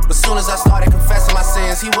 But soon as I started confessing my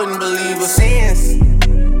sins, he wouldn't believe us. Sins,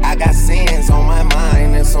 I got sins on my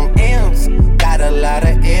mind and some M's. Got a lot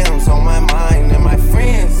of M's on my mind and my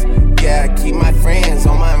friends. Yeah, I keep my friends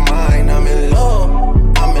on my mind. I'm in love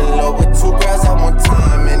with 2 girls at one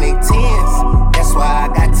time and they 10s. That's why I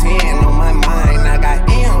got 10 on my mind. I got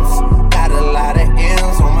M's. Got a lot of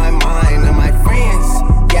M's on my mind and my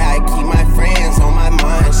friends. Yeah, I keep my friends on my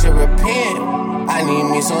mind. Should repent. I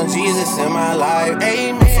need me some Jesus in my life.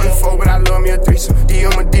 Amen. I'm 44, but I love me a threesome.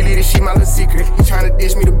 I'ma delete this shit, my little secret. He tryna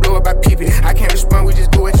dish me to blow up, I peep it. I can't respond, we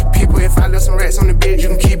just go at your people. If I left some rats on the bed, you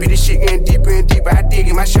can keep it. This shit getting deeper and deeper, I dig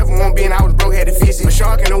it. My shovel won't bend, I was broke, had to fix it. A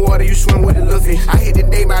shark in the water, you swim with a little fish. I hit the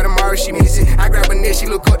day by tomorrow, she miss it. I grab her neck, she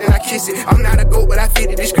look up, then I kiss it. I'm not a goat, but I fit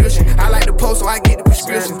the description. I like the post, so I get the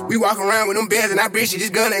prescription. We walk around with them bands and I bitch it. This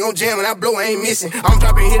gun ain't gon' jam and I blow, I ain't missing. I'm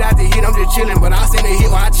dropping hit after hit, I'm just chillin'. But I'll send a hit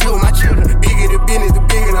while I chill with my children. The bigger the business, the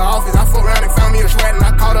bigger the office. I fuck around and found me a shred and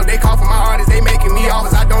I called up, they call for my artists, they making me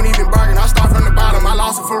offers. I don't even bargain, I start from the bottom. I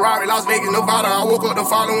lost a Ferrari, Las Vegas, Nevada. I woke up the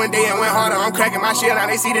following day and went harder. I'm cracking my shit, now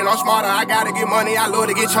they see that I'm smarter. I gotta get money, I love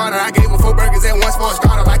to get charter. I gave her 4 burgers at once for a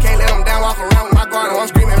startup. I can't let them down, walk around with my guard. I'm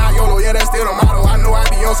screaming out YOLO, yeah, that's still the motto. I know I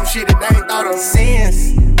be on some shit that they ain't thought of.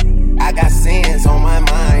 Sins, I got sins on my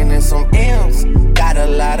mind and some M's. Got a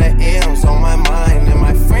lot of M's on my mind and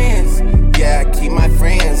my friends. Yeah, I keep my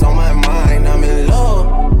friends on my mind. I'm in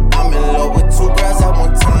love with 2 girls at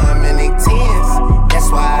one time and they 10s. That's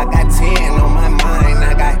why I got 10 on my mind.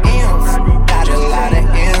 I got M's. Got a lot of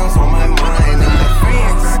M's on my mind and my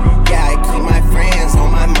friends. Yeah, I keep my friends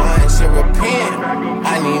on my mind. Should repent.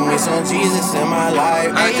 I need me some Jesus in my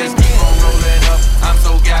life. I just keep on rolling up. I'm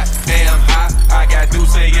so goddamn high. I got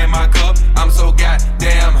Douce in my cup. I'm so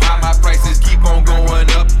goddamn high. My prices keep on going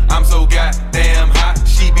up. I'm so goddamn high.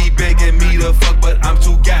 She be begging me to fuck, but I'm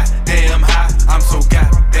too goddamn high. I'm so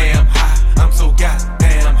goddamn high. I'm so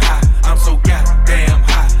goddamn high. I'm so goddamn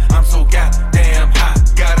high. I'm so goddamn high.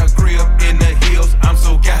 Got a grip in the hills. I'm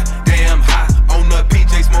so goddamn high. On the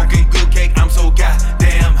PJ smoking good cake. I'm so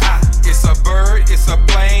goddamn high. It's a bird, it's a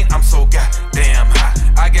plane. I'm so goddamn high.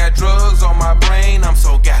 I got drugs on my brain. I'm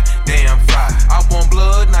so goddamn fried. I want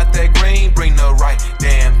blood, not that green. Bring the right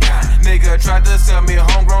damn kind. Nigga tried to sell me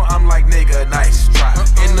homegrown. I'm like, nigga, nice try.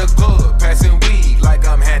 In the club, passing weed like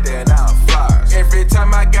I'm handing out flyers. Every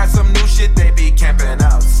time I got some new shit, they be camping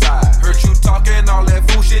outside. Heard you talking all that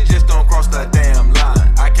fool shit, just don't cross the damn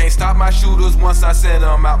line. I can't stop my shooters once I set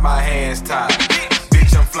them out, my hands tied.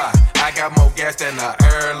 Bitch, I'm fly. I got more gas than the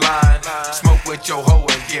airline. line. Smoke with your hoe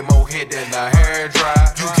and get more hit than a hair dry.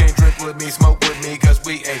 You can't drink with me, smoke with me, cause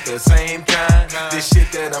we ain't the same kind. This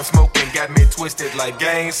shit that I'm smoking got me twisted like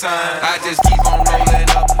gang signs. I just keep on rolling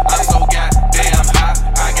up, I'm so goddamn high.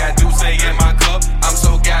 I got Douce in my cup, I'm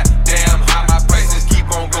so goddamn high. My prices keep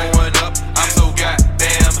on going up, I'm so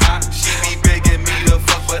goddamn high. She be begging me to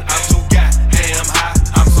fuck, but I'm so goddamn high.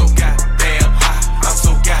 I'm so goddamn high, I'm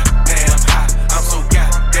so goddamn high. I'm so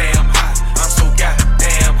goddamn high, I'm so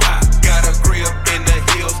goddamn high. Got a grip in the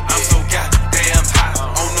hills, I'm so goddamn high.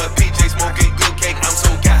 On the PJ smoking good cake, I'm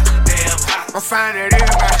so goddamn high. I'm fine at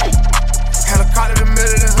everybody. Helicopter in the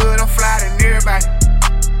middle of the hood, I'm flying everybody.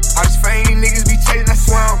 All these fame niggas be chasing, I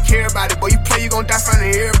swear I don't care about it. Boy, you play, you gon' die in front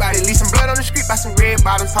of everybody. Leave some blood on the street by some red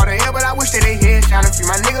bottoms. Hard to hell, but I wish that they headshot and free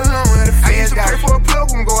my niggas alone where the fans got it. I used to pray for a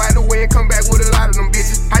plug, gon' go out the way and come back with a lot of them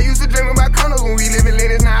bitches. I used to dream about condos when we live in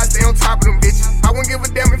Lennox, now I stay on top of them bitches. I wouldn't give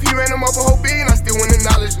a damn if he ran them up a whole billion, I still wouldn't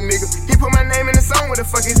acknowledge the nigga. He put my name in the song, what the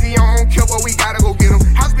fuck is he on? I don't care, but we gotta go get him.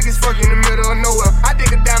 House big as fuck in the middle of nowhere. I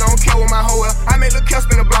dig it down, I don't care with my hoe well. I made Lil' Kel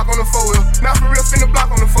spin the block on the 4-wheel. Now for real, spin the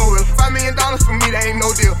block on the 4-wheel. $5 million for me, that ain't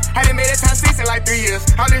no deal. Hadn't made that time since in like 3 years.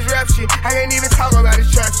 All this rap shit, I can't even talk about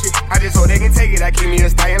this trap shit. I just hope they can take it, I keep me a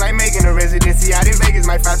stallion like making a residency out in Vegas.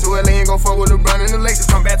 Might fly to LA and go fuck with LeBron and the Lakers.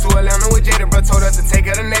 Come back to Atlanta with Jada, bro, told us to take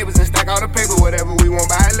care of the neighbors and stack all the paper. Whatever we want,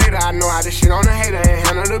 buy it later. I know how to shit on the hater and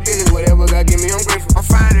handle the business. Whatever God give me, I'm grateful. I'm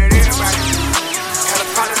fine at everybody.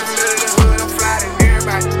 Helicopter in the middle of the hood, I'm flying at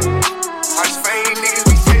everybody. All these fame niggas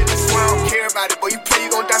be saying this, so I don't care about it. Boy, you play, you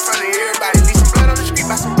gon' die in front of everybody. Leave some blood on the street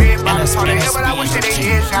by some red bottoms. Hard to hell, but I wish that they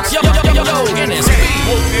headshot.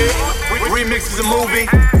 Remix is a movie.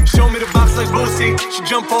 Show me the box like Boosie. She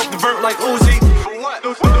jump off the vert like Uzi.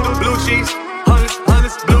 Blue cheese,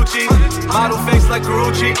 hundreds, blue cheese. Model face like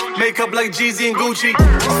Karuchi. Makeup like Jeezy and Gucci.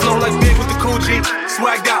 I flow like Big with the coochie.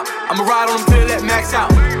 Swagged out, I'ma ride on him till that max out.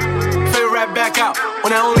 Favorite rap back out. On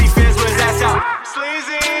that OnlyFans with his ass out.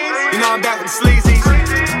 You know I'm back with the sleazy.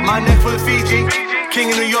 My neck full of Fiji.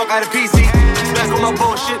 King of New York out of PC. Back on my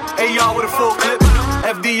bullshit. AR with a full clip.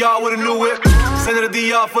 FDR with a new whip. Send it to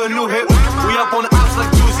DR for a new hit. We up on the ops like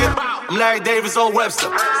 2-zip. I'm Larry Davis on Webster.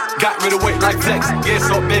 Got rid of weight like Flex. Yeah,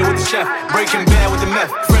 so bad with the chef. Breaking bad with the meth.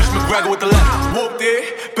 Fresh McGregor with the left. Whooped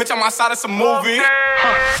it. Bitch, I'm outside of some movie.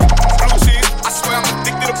 Blue cheese. I swear I'm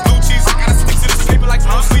addicted to blue cheese. I gotta stick to this paper like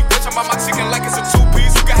blue sleep. Bitch, I'm on my chicken like it's a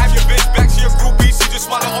 2-piece. You can have your bitch back, she a groupie. She just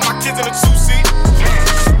swallow all my kids in a 2-seat.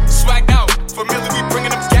 Swagged out. Familiar, we bringing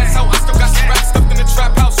them gas out. I still got some racks stuffed in the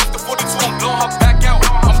trap house. With the 42, I'm blowing her back out.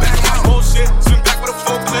 I'm back on my bullshit. Swing back with a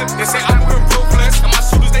full clip. They say I'm moving ruthless. And my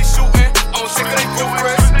shooters, they shooting. I don't think they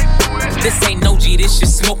ruthless. This ain't no G, this shit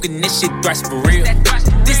smoking, this shit thrash for real.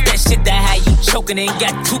 This that shit that had you choking, ain't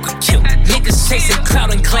got two could kill. Niggas chasing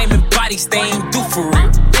clout and claiming bodies they ain't do for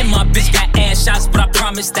real. And my bitch got ass shots, but I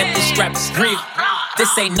promise that this strap is real.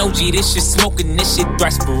 This ain't no G, this shit smoking, this shit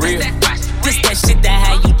thrash for real. This that shit that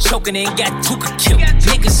had you choking, ain't got two could kill.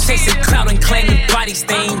 Niggas chasing clout and claiming bodies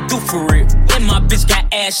they ain't do for real. And my bitch got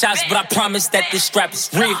ass shots, but I promise that this strap is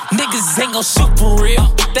real. Niggas ain't gon' shoot for real,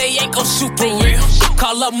 they ain't gon' shoot for real.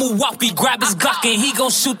 Call up Milwaukee, grab his Glock and he gon'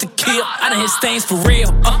 shoot to kill. I done hit stains for real,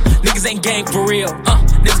 niggas ain't gang for real,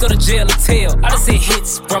 niggas go to jail or tell. I done seen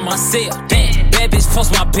hits from my cell, damn, bad bitch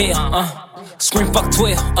post my bill, scream fuck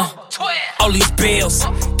 12, all these bills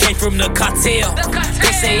came from the cartel.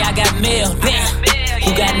 They say I got mail, damn,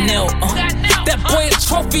 who got nailed, that boy a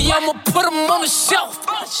trophy, I'ma put him on the shelf.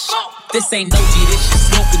 This ain't no G, this shit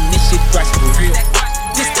smoking, this shit thrash for real.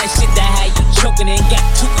 This that shit that had you choking, ain't got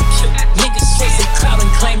two to kill. Niggas chasing clout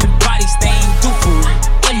and claiming bodies they ain't do for real.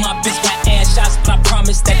 And my bitch got ass shots, but I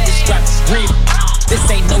promise that this strap is real. This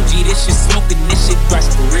ain't no G, this shit smoking, this shit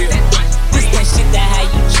thrash for real. This that shit that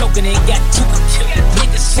had you choking, ain't got two to kill.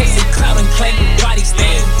 Niggas chasing clout and claiming bodies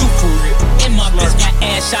they ain't do for real. And my bitch got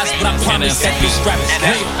ass shots, but I promise that this strap is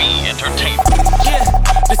real. Yeah,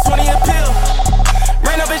 this 20 a pill.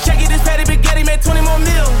 Ran up and check it, this patty spaghetti made 20 more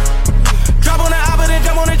mil. Drop on the oppa, then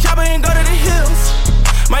jump on the chopper and go to the hills.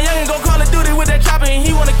 My youngin' go Call of Duty with that chopper and he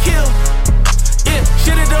wanna kill. Yeah,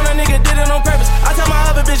 shit it on a nigga, did it on purpose. I tell my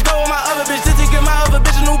other bitch, go with my other bitch, just to give my other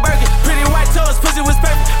bitch a new Birkin. Pretty white toes, pussy was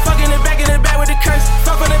perfect. Fucking in the back with the curse.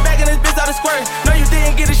 Fuck on the back and this bitch out of squirt. No, you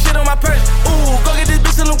didn't get this shit on my purse. Ooh, go get this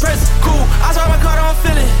bitch a new purse. Cool, I saw my car, I don't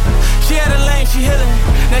feel it. She had a lane, she healing.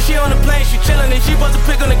 Now she on the plane, she chillin'. And she supposed to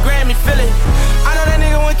pick on the Grammy, feel it. I know that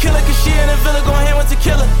nigga won't kill her, cause she in the villa, gon' hand with the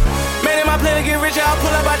killer. Man, in my plan to get rich, I'll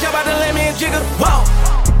pull up, I jump out the let me and jiggle. Whoa,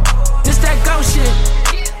 this that ghost shit.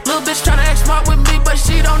 Little bitch tryna act smart with me, but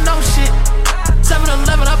she don't know shit.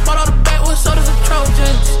 7-Eleven, I bought all the backwoods sodas and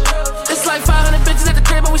Trojans. It's like 500 bitches at the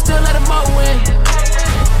crib, but we still let them all win.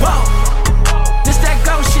 Whoa, this that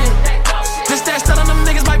ghost shit.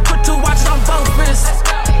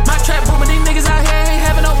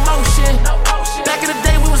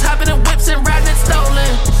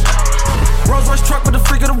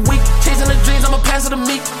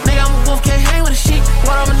 I'm a wolf, can't hang with a sheep.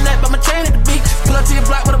 Water on my neck, but my chain at the beach. Pull up to your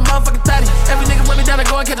block with a motherfucking thotty. Every nigga with me down to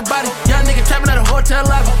go and catch a body. Young nigga trapping at a hotel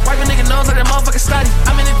lobby. Wipe a nigga nose like that motherfucking snotty.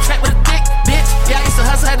 I'm in the trap with a dick, bitch. Yeah, I used to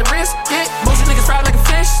hustle, had to risk it. Most niggas ride like a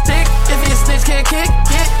fish stick. If he a snitch, can't kick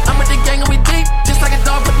it. I'm with the gang and we deep. Just like a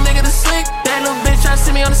dog, put a nigga to sleep. That little bitch try to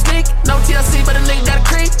see me on the sneak. No TLC, but a nigga got a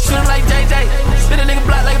creep. Shoot him like JJ. Spin a nigga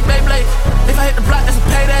block like a Beyblade. If I hit the block, that's a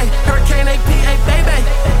payday. Hurricane AP, hey baby.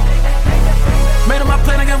 Made on my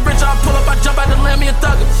plane, I get rich, I pull up, I jump out the lamb, me a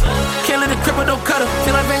thugger. Can't let the crib with no cutter.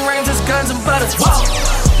 Feel like Bang Range, just guns and butter. Whoa,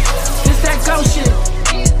 it's that ghost shit.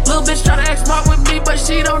 Little bitch try to act smart with me, but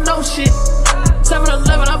she don't know shit.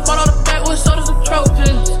 7-Eleven, I bought all the backwoods sodas and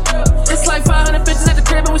Trojans. It's like 500 bitches at the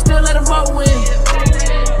crib, and we still let them vote win.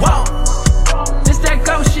 Whoa, this that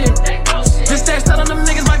ghost shit. This that stuff on them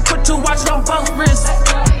niggas might put 2 watches on both wrists.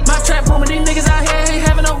 My trap booming, these niggas out here ain't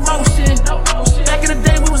having no motion. Back in the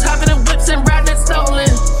day, we was hopping in whips and riding that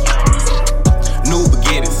stolen. New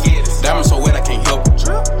baguettes, diamonds so wet I can't help it.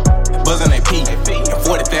 Buzzing AP, and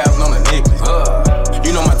 40,000 on the necklace.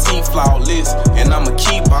 You know my teeth flawless, and I'ma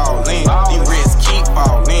keep all in. These reds keep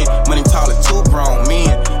falling. Money tall as 2 grown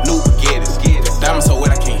men. New baguettes, diamonds so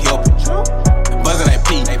wet I can't help it. Buzzing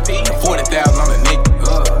AP, and 40,000 on the necklace.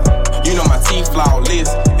 You know my teeth flawless,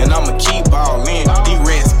 and I'ma keep all in. These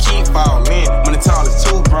reds keep falling. Money tall as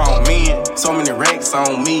 2 grown men. So many racks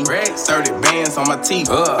on me, 30 bands on my teeth.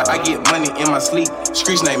 I get money in my sleep.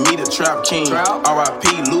 Streets name me the Trap King.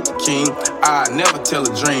 R.I.P. Luther King. I never tell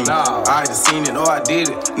a dream. I either seen it or I did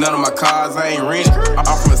it. None of my cars I ain't rented.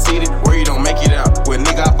 I'm from a city where you don't make it out. Where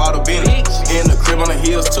nigga I bought a Bentley. In the crib on the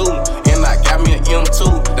hills too. And I got me an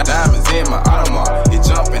M2. The diamonds in my Audemars. It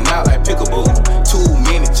jumping out like pickaboo. Too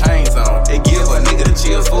many chains on. It give a nigga the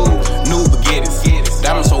chills food. New baguettes.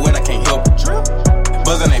 Diamonds so wet I can't help it.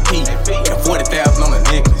 Buzzing AP, and 40,000 on the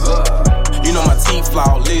necklace. You know my teeth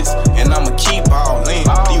flawless, and I'ma keep all in.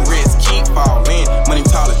 These reds keep falling. Money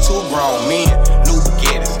tall as 2 grown men. New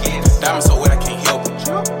baguettes, diamonds so wet I can't help it.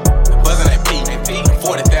 Buzzing AP, and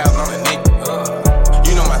 40,000 on the necklace.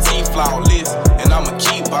 You know my teeth flawless, and I'ma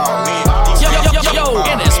keep all in. Yo,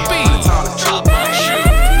 NSB.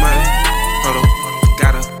 Money, huddle,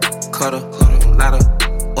 gotta, cutter, lot of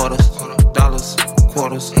orders, dollars,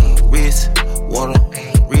 quarters, wrist, water,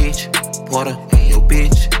 rich, water, yo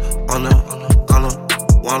bitch, on the, gonna,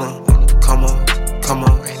 wanna, come on,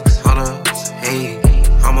 hunter, hey,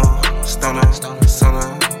 I'm a stunner,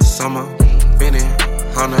 summer, Benny,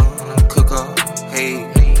 hunter, cooker, hey,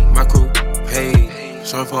 my crew, hey,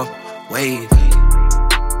 surf up, wave,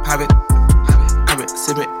 pop it,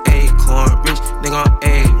 sippin' acorn, rich nigga on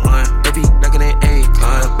A1, baby, like an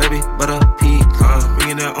acorn, baby, butter pecan,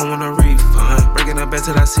 bringing it on a refund, breaking her back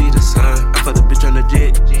till I see the sun. I fuck the bitch on the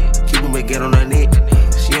jet, keep me get on her neck.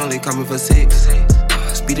 She only call me for 6,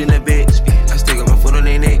 speeding that bitch. I still got my foot on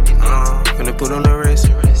their neck, finna put on the wrist.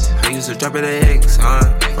 I used to drop it at X,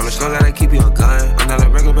 from the strong gotta keep you a gun. I'm not a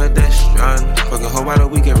regular, but that's strong. Fucking whole by the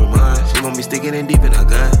week every month. She want me sticking in deep in her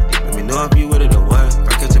gun. Let me know if you with it or what. If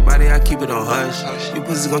I catch your body, I keep it on hush. You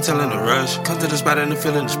pussies gon' tell in the rush. Come to the spot and the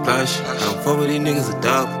feeling is plush. I don't fuck with these niggas a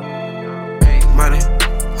dub. Money,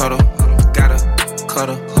 huddle, gotta,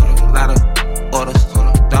 cutter, lot of orders,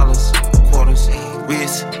 dollars, quarters,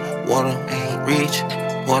 wrist, water, rich,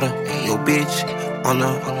 water, yo bitch, on the,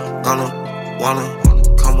 gonna, wanna,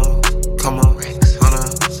 come on, hunter,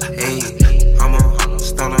 hey, I'm a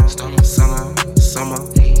stunner, summer,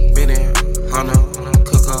 Benny, hunter,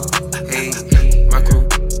 cooker, hey, my crew,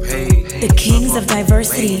 hey. The kings of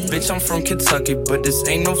diversity. Bitch, I'm from Kentucky, but this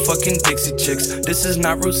ain't no fucking Dixie Chicks. This is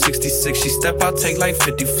not Route 66. She step out, take like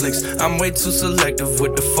 50 flicks. I'm way too selective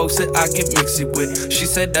with the folks that I get mixy with. She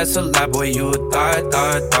said that's a lie, boy, you a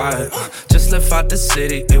die. Just left out the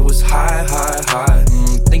city, it was high.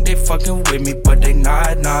 Think they fucking with me, but they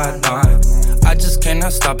not. I just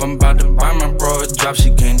cannot stop, I'm about to buy my bro a drop.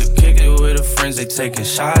 She came to kick it with her friends, they taking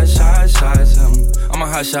shots. I'm a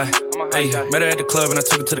hot shot. Hey, met her at the club and I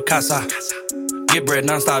took her to the casa. Get bread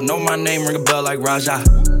non-stop, know my name, ring a bell like Raja.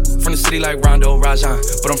 From the city like Rondo Rajan,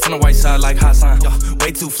 but I'm from the white side like Hassan.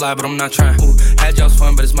 Way too fly, but I'm not trying. Had y'all's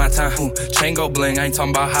fun, but it's my time. Chain go bling, I ain't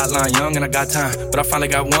talking about hotline. Young and I got time, but I finally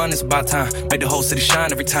got one, it's about time. Make the whole city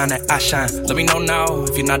shine every time that I shine. Let me know now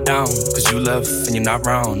if you're not down, cause you left and you're not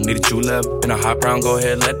round. Need a true left and a hot brown, go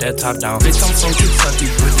ahead, let that top down. Bitch, I'm from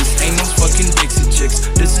Kentucky, but this ain't no fucking Dixie Chicks.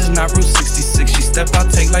 This is not Route 66, she step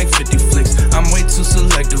out, take like 50 flicks. I'm way too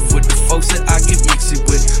selective with the folks that I get mixy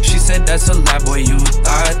with. She said that's a lie, boy, you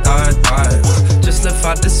die. Just left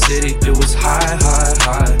out the city, it was high.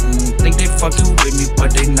 Think they fucking with me,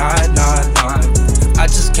 but they not. I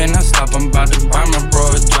just cannot stop, I'm about to buy my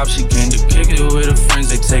bro a drop. top, she came to kick it with her friends,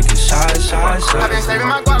 they taking shots. I been saving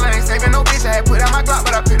my guap, I ain't saving no bitch. I had put out my Glock,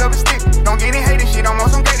 but I picked up a stick. Don't get any hating shit, I'm on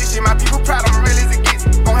some gated shit. My people proud, I'm real as it gets.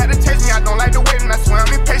 Gon' have to test me, I don't like the waiting. I swear I'm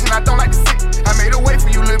impatient, I don't like to sit. I made a way for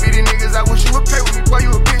you little bitty niggas. I wish you would play with me, boy, you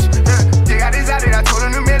a bitch. Dig out this out it, I told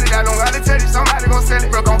him to mail it. I don't gotta tell it, somebody gon' sell it.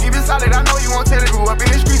 Bro, gon' keep it solid, I know you won't tell it. Grew up in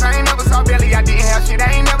the streets, I ain't never saw belly. I didn't have shit, I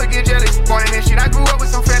ain't never get jealous. Born in this shit, I grew up with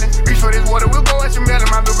some feelings. Reach for this water, we'll go at your melon.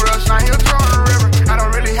 My little bro shine, he'll draw on the river. I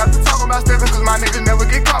don't really have to talk about stepping, cause my niggas never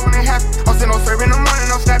get caught when it happen. I'm still no serving in the morning,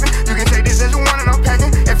 no snapping. You can take this as you want and I'm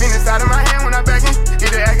packing. If in inside of my hand when I'm backing.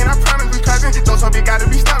 Get the acting, I promise we clapping. Those hope you gotta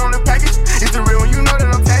be stuck on the package. It's the real when you know that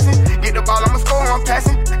I'm taxing. Get the ball, I'ma score, I'm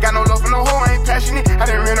passing. Got no love for no hoe, I ain't passionate. I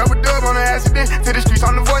done ran up a dub on an accident. To the streets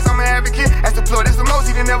on the voice, I'm an advocate. As the plug, that's the most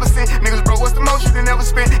he done never seen. Niggas broke, what's the most you done never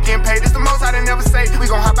spent? Getting paid, it's the most I done never say. We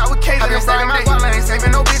gon' hop out with K's. I been saving my guap, I ain't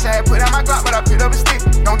saving no bitch. I had put out my Glock, but I picked up a stick.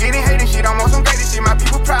 Don't get any hating shit, I'm on some gated shit. My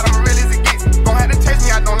people proud, I'm real as it gets. Gon' have to test me,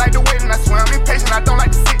 I don't like the waiting. I swear I'm impatient, I don't like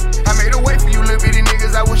to sit. I made a way for you little bitty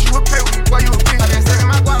niggas. I wish you would play with me, boy, you a bitch. I been saving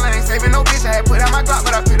my guap, I ain't saving no bitch. I had put out my Glock,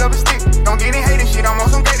 but I picked up a stick. Don't get any hating shit, I'm on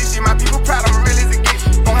some gated shit. My people proud, I'm real as it gets.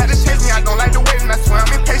 Gon' have to test me, I don't like the waiting. I swear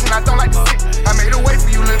I'm impatient, I don't like to sit. I made a way for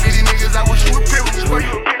you little bitty niggas. I wish you would play with me, boy,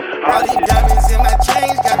 you a bitch. All these diamonds in my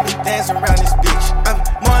chains got me dancing around this bitch. I'm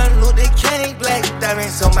Martin Luther King, black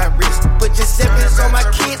diamonds on my wrist. Put your zippers on my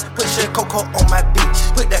kids, put your cocoa on my bitch.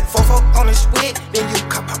 Put that fofo on the squid, then you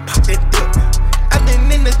pop that dip. I've been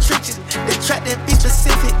in the trenches, they tried to be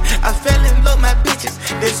specific. I fell in love my bitches,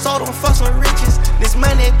 they sold them for some riches. This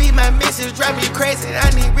money be my missus, drive me crazy, I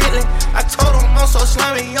need reeling. I told them I'm so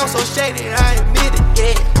slimy, I'm so shady, I admit it,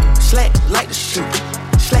 yeah. Slack like the shoot,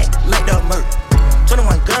 slack like the murk.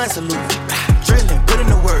 21 gun salute, drilling, put in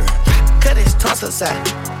the word. Cut his tonsil aside,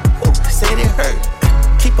 ooh, said it hurt.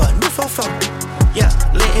 Keep a new fofo, yeah,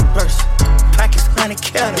 let it burst. Pockets 100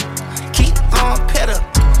 cattle, keep on pedal.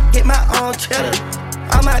 Get my own cheddar,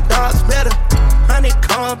 all my dogs better. 100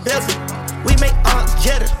 corn bezel, we make arms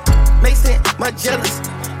jetter. Mason, my jealous,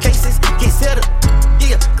 cases get settled.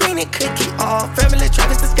 Yeah, green and cookie, all family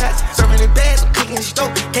Travis the Scots. Serving the bags, I'm cooking the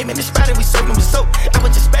stove. Came in the spot and we serving with soap. I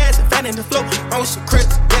was just spazzing, finding the flow. On some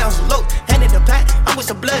crips, down some low. Handing the pot, I'm with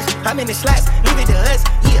some blush. I'm in the slots, leave it to us.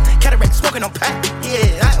 Yeah, cataract smoking on pot.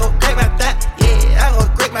 Yeah, I upgrade my thought. Yeah, I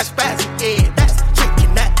upgrade my spots. Yeah, that's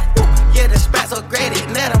chicken that. Ooh, yeah, the spots upgraded.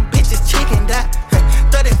 Now them bitches chicken that.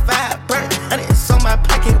 35 burnt, 100's on my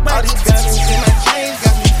pocket. All these diamonds in my chains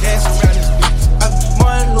got me dancing around this bitch. I'm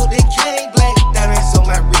Martin Luther King, black diamonds on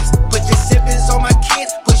my wrist. Put your zippers on my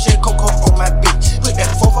kids, put your cocoa on my bitch. Put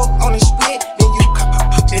that fofo on the split, then you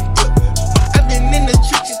pop that dip. I've been in the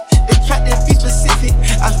trenches, they tried to be specific.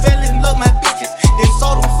 I fell in love my bitches, they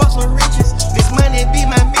sold them for some riches. This money be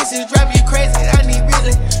my missus, drive me crazy, I need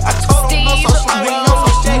reeling. I told them I'm so slimy, I'm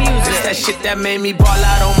so shady. Just that shit that made me ball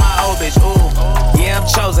out on my old bitch, ooh. Yeah, I'm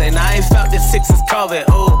chosen, I ain't felt this since COVID,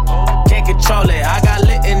 ooh. Can't control it, I got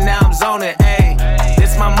lit and now I'm zoning, ayy.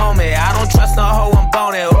 This my moment, I don't trust no hoe, I'm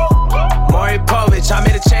boning, ooh. Maury Povich, I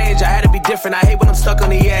made a change, I had to be different, I hate when I'm stuck on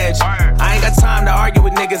the edge. I ain't got time to argue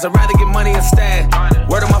with niggas, I'd rather get money instead.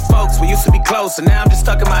 Word of my folks, we used to be close, and now I'm just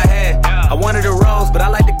stuck in my head. I wanted a rose, but I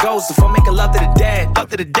like the ghost, if I'm making love to the dead, up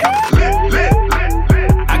to the dead.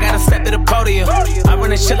 I gotta step to the podium, I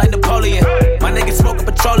run this shit like Napoleon. My niggas smoking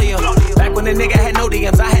petroleum. Back when the nigga had no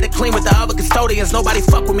DMs, I had to clean with the other custodians. Nobody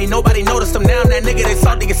fuck with me, nobody noticed them. Now I'm that nigga, they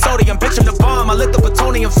salty as sodium. Bitch, I'm the bomb, I lit the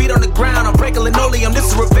plutonium. Feet on the ground, I'm breaking linoleum.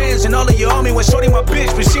 This is revenge, and all of you owe me when shorty my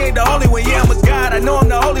bitch. But she ain't the only one, yeah, I'm a god. I know I'm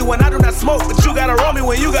the holy one, I do not smoke. But you gotta roll me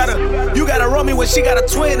when you gotta roll me when she got a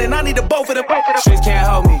twin. And I need the both of them. Streets can't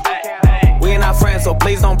hold me. We ain't not friends, so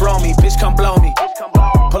please don't blow me. Bitch, come blow me.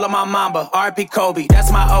 Pull up my Mamba, R.I.P. Kobe, that's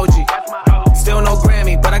my OG. Still no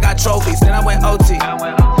Grammy, but I got trophies, then I went OT.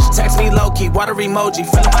 Text me low-key, water emoji,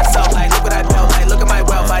 feeling myself like, look what I built, like, look at my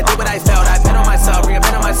wealth, I did what I felt, I bet on myself,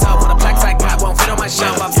 reinvented myself, when the plaques I got won't fit on my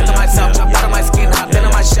shelf, I'm feeling myself, jumped out of my skin, hopped into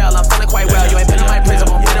my shell, I'm feeling quite well, you ain't been in my prison,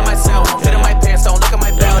 won't fit in myself, won't fit in my pants, don't look at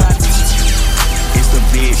my belt, It's the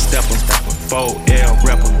big stepper, 4L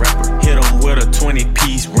rapper, hit him with a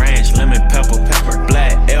 20-piece ranch, lemon pepper,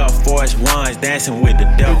 black Air Force Ones, dancing with the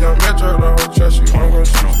devil.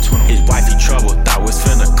 His wifey trouble, thought was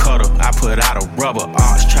finna cut her. I put out a rubber,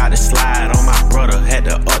 ox tried to slide on my brother, had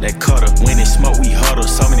to up that cutter. When it smoke, we huddle,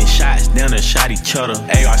 so many shots, then they shot each other.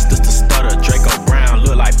 AR sister stutter, Draco Brown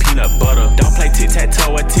look like peanut butter. Don't play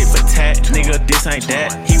tic-tac-toe or tit-for-tat, nigga, this ain't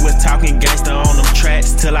that. He was talking gangster on them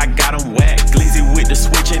tracks till I got him whacked. Glizzy with the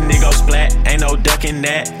switch and nigga splat, ain't no ducking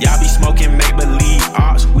that. Y'all be smoking make-believe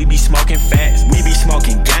ops, we be smoking facts. We be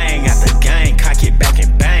smoking gang after gang, cock it back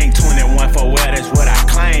and bang. 21 for well, that's what I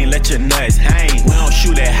claim. Let your nuts hang. We don't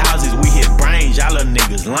shoot at houses, we hit brains. Y'all little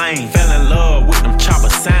niggas lame. Fell in love with them chopper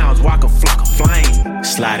sounds, walk a flock of flame.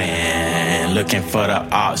 Sliding, looking for the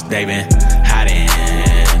ops, they been hiding.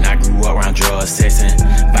 I grew up around drugs, sex, and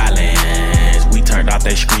violence. We turned off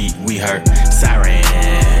that street, we heard sirens.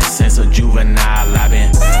 Since a juvenile, I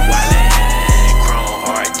been wildin'. Chrome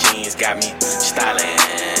hard jeans got me styling.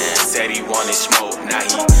 Said he wanted smoke, now he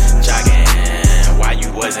jogging. While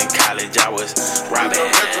you was in college, I was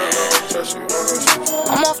robbing.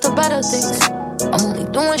 I'm off the better things. I'm only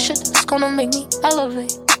doing shit that's gonna make me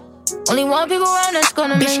elevate. Only one people around that's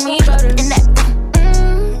gonna make me better. And that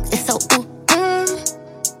it's so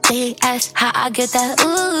They ask how I get that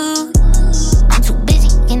I'm too busy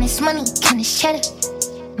getting this money, getting this cheddar.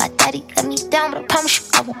 My daddy let me down, but I promise you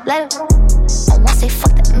I won't let her. I won't say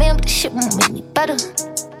fuck that man, but the shit won't make me better.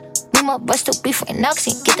 Me my butt still beef right now, cause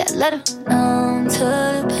he ain't get that letter. Numb to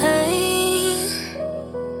the pain.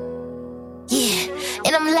 Yeah,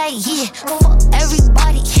 and I'm like, yeah, fuck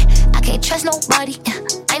everybody. I can't trust nobody.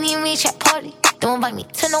 I need me at party. Don't invite me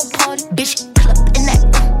to no party. Bitch, pull up in that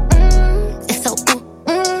it's so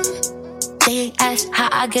They ask how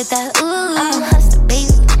I get that I'm a hustler,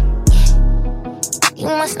 baby. You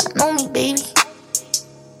must not know me, baby.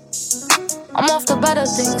 I'm off the better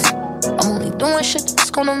things. I'm only doing shit that's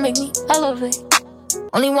gonna make me elevate.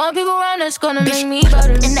 Only one people around that's gonna make me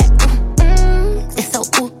better. And that it's so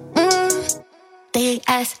They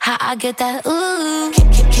ask how I get that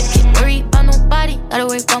Can't worry about nobody, gotta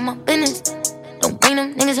worry about my business. Don't bring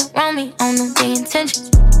them niggas around me, I don't know their intentions.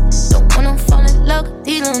 Don't wanna fall in love, cause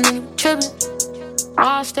these little niggas trippin'.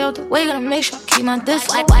 I stay out the way, gotta make sure I keep my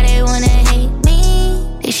distance. Why they wanna hate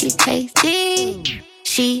me? Is she crazy?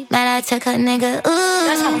 She mad I took her nigga,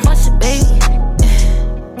 that's how I bust it, baby.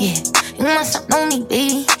 Yeah, you must not know me,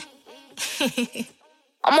 baby.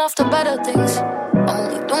 I'm off the better things. I'm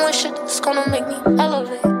only doing shit that's gonna make me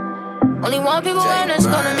elevate. Only one people around that's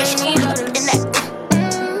gonna make me better. And that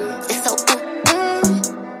it's so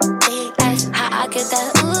They ask how I get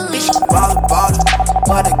that Baller,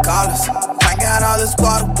 what they call us. I got all this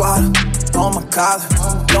water on my collar.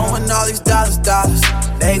 Blowing all these dollars,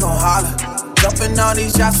 they gon' holler. Jumping on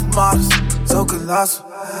these yachts with models, so colossal.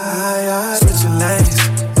 Switching lanes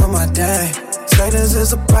for my day. Status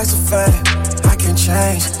is the price of fame. I can't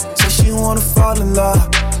change. Say she wanna fall in love,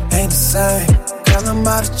 ain't the same. Girl, I'm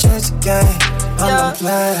about to change the game. I'm not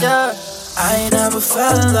playing. I ain't never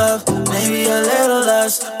fell in love, maybe a little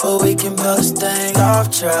less, but we can build this thing off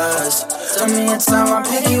trust. Tell me in time I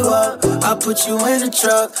pick you up, I'll put you in the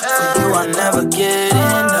truck. For you I never get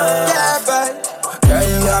enough. Girl,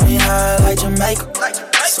 you got me high like Jamaica.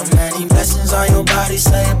 So many blessings on your body,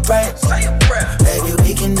 say a prayer. Baby,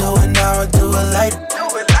 we can do it now or do it later.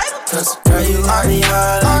 Cause girl, you got me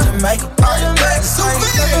high like Jamaica. I've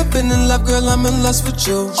never been in love, girl, I'm in lust with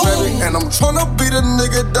you, baby. And I'm tryna be the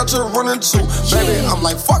nigga that you're running to, baby. I'm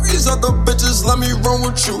like, fuck these other bitches, let me run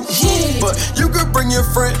with you. But you could bring your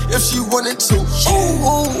friend if she wanted to.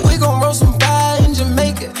 Ooh, we gon' roll some fire in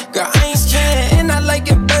Jamaica. Girl, I ain't scared, and I like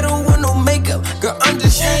it better with no makeup. Girl, I'm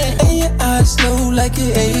just saying. And your eyes slow like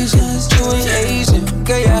you're Asian, you ain't Asian.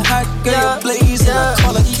 Girl, you're hot, girl, you're blazing. I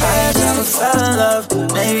call it I never fell in love,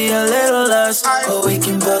 maybe a little less, but we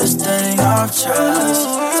can build this thing off trust.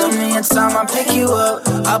 Tell me in time I pick you up,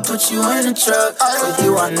 I'll put you in the truck. With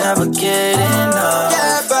you I never get enough.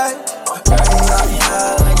 Girl, you got me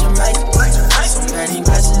high like Jamaica. So many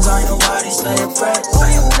blessings on your body, say a prayer.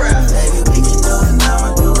 Baby, we can do it now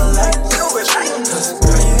and do it later.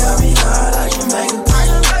 Girl, you got me high like Jamaica.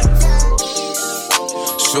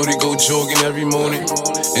 Shorty go jogging every morning,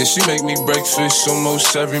 and she make me breakfast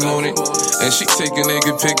almost every morning. And she take a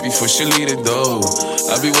nigga pic before she leave the door.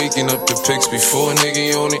 I be waking up the pics before a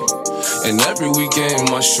nigga on it. And every weekend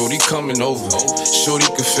my shorty coming over. Shorty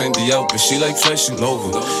can Fendi out, but she like flashing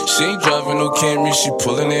over. She ain't driving no Camry, she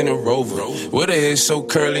pulling in a Rover. With her hair so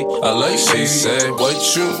curly, I like she said,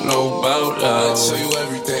 what you know about us? I tell you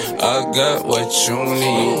everything. I got what you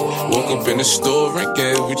need. Woke up in the store and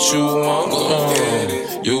get what you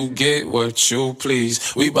want. You get what you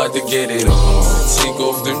please. We bout to get it on. Take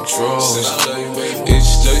off them drawers.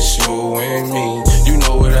 It's just you and me. You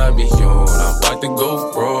know what I be on. I'm about to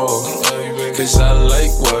go wrong. cause I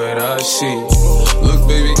like what I see. Look,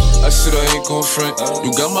 baby, I said I ain't gon' front.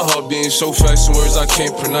 You got my heart beating so fast, some words I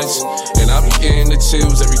can't pronounce. And I be getting the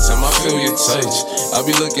chills every time I feel your touch. I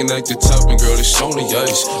be looking at the top, and girl, it's on the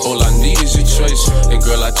ice. All I need is your choice. And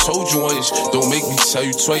girl, I told you once, don't make me tell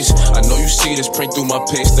you twice. I know you see this print through my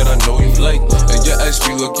pants that I know you like. And your ass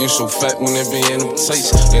be looking so fat when it be in them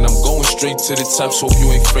tights. And I'm going straight to the top, so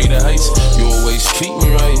you ain't afraid of heights. You always keep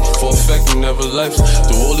me right, for a fact you never left.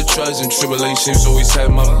 Through all the trials and tribulations, always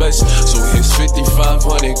had my best. So here's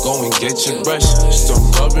 5,500, go and get your brush. Start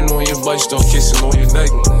rubbing on your butt, start kissing on your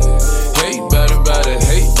neck. Hate about it,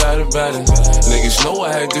 hate about it. Niggas know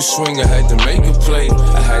I had to swing, I had to make a play.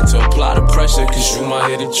 I had to apply the pressure, cause you my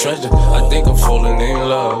hidden treasure. I think I'm falling in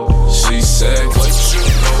love. She said, what you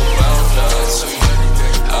know about us?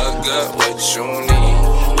 I got what you need.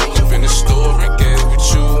 Walk up in the store and get what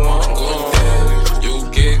you want. Go ahead,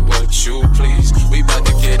 you get what you please. We bout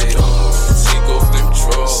to get it on. Take off them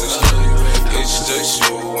drawers. It's just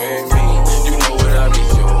you and me. You know what I be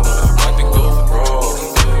on. I'm about to go wrong,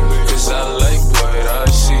 cause I like what I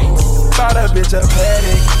see. Bought a bitch a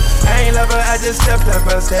paddock. I ain't love her, I just stepped up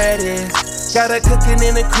her status. Got her cooking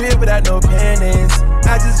in the crib without no panties.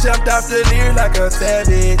 I just jumped off the leer like a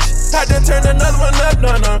savage. Had to turn another one up, no,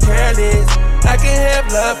 I'm careless. I can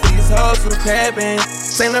have love for these hoes who crabbing.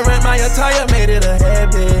 Saint Laurent, my attire made it a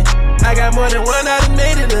habit. I got more than one, I done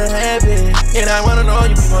made it a habit. And I wanna know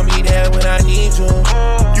you be gon' be there when I need you.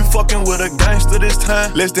 You fucking with a gangster this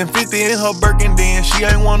time. Less than 50 in her Birkin, then she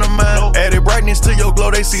ain't one of mine. Added brightness to your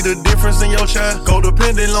glow, they see the difference in your shine.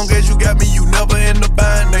 Codependent, long as you got me, you never in the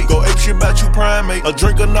bind. They go ape shit about you primate. A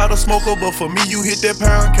drinker, not a smoker, but for me, you hit that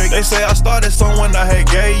pound cake. They say I started someone I had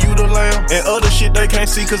gave you the lamb. And other shit they can't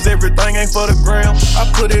see, cause everything ain't for the gram. I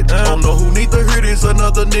put it down. Don't know who need to hear this,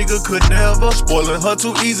 another nigga could never. Spoiling her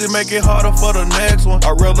too easy, make it harder for the next one.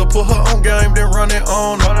 I'd rather put her on game than run it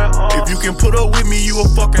on her. If you can put up with me, you a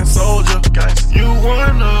fucking soldier. You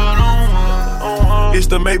one on one. It's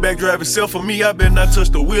the Maybach drive itself for me. I better not touch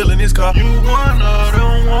the wheel in this car. You one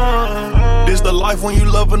on one. This the life when you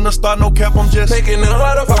loving the start, no cap, I'm just making it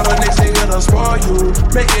harder for the next nigga to spoil you.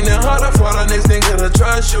 Making it harder for the next nigga to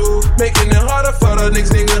trust you. Making it harder for the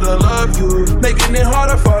next nigga to love you. Making it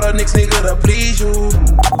harder for the next nigga to please you.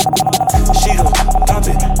 She gon' pop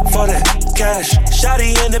it for that cash.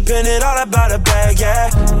 Shawty independent, all about a bag, yeah.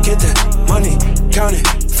 Get that money, count it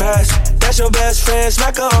fast. That's your best friend,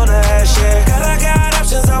 smack her on the ass, yeah. God, I got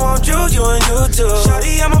options, I want you, you and you too.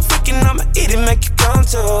 Shawty, I'm a freaking, I'ma eat it, make you come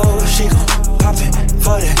too. She gon' pop it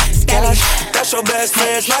for that cash. That's your best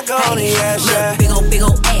friend, smack her on the ass, yeah. Big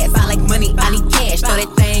ol' ass, I like money, I need cash. Throw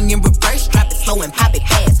that thing in reverse, drop it slow and pop it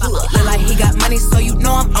fast. Look like he got money, so you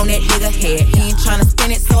know I'm on that nigga head. He ain't tryna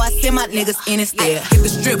spin it, so I send my niggas in instead. Hit the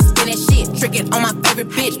strip, spin that shit, trick it on my favorite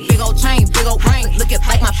bitch. Big ol' chain, big ol' ring, looking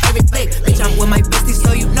like my favorite flick. Bitch, I'm with my bestie,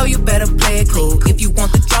 so you know you better play it cool. If you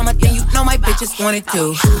want the drama, then you know my bitches want it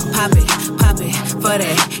too. Pop it for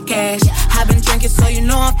that cash. I been drinking, so you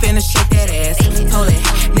know I'm finna shake that ass. Told that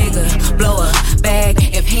nigga, blow a bag.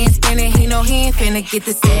 If he ain't spinning, he know he ain't finna get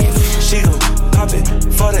this ass. She gon' pop it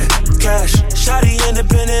for that cash. Shawty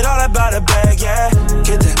independent, all about a bag, yeah.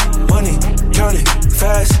 Get that money, count it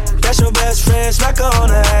fast. That's your best friend, smack her on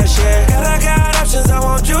the ass, yeah. God, I got options, I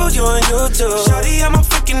want you, you and you too. Shawty, I'm a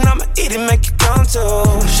freaking, I'ma eat it, make you come too.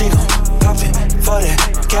 She gon' pop it for that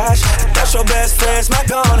cash. That's your best friend, smack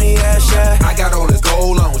her on the ass, yeah. I got all this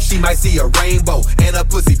gold on, she might see a rainbow. And her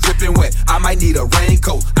pussy dripping wet, I might need a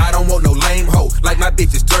raincoat. I don't want no lame hoe, like my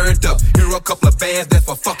bitch is turned up. Here a couple of bands that's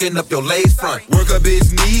for fucking up your lace front. Work a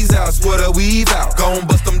bitch knees out, sweat her weave out. Gon'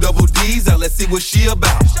 bust them double D's out, let's see what she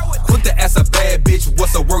about. Put the ass a bad bitch,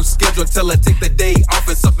 what's her work schedule? Tell her take the day off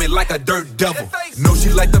and suck me like a dirt devil. Know she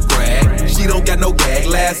like to brag, she don't got no gag.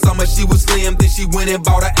 Last summer she was slim, then she went and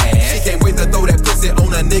bought her ass. She can't wait to throw that pussy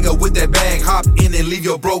on a nigga with that bag. Hop in and leave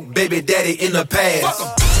your broke baby daddy in the past.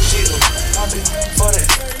 She gon' pop it for that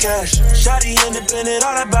cash. Shawty independent,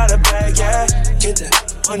 all about a bag, yeah. Get that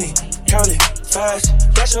money, count it fast.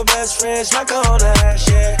 That's your best friend, smack her on the ass,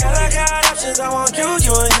 yeah. God, I got options, I want you,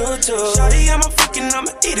 you and you too. Shawty, I'm a freaking,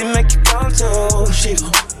 I'ma eat it, make you come too. She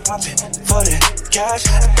gon' pop it for that cash.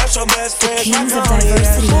 That's your best friend, smack her on the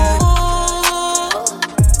ass, yeah.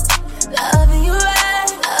 Loving you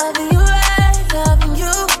right, loving you right, loving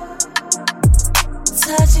you.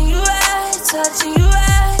 Touching you right, touching you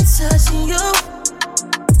right, touching you.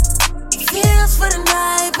 Feels for the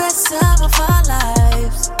night, best time of our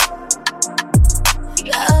lives.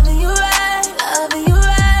 Loving you right, loving you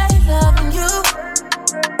right, loving you.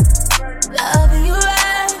 Loving you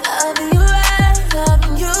right, loving you right,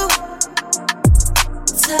 loving you.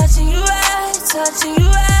 Touching you right, touching you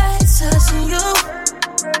right, touching you.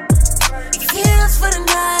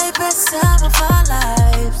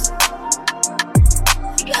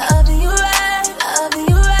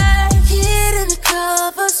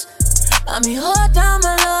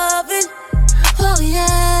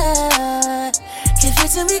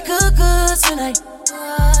 touching me good, good tonight.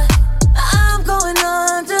 I'm going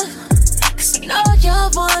under, 'cause I know you're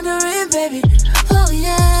wondering, baby. Oh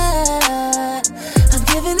yeah, I'm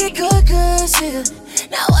giving it good, good shit.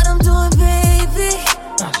 Now what I'm doing, baby,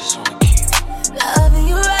 I just wanna keep loving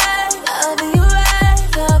you right, loving you right,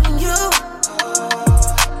 loving you.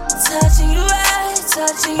 Touching you right,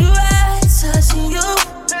 touching you right, touching you.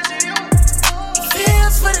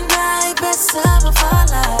 Feels for the night, best time of our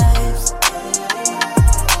lives.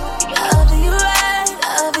 Loving you right,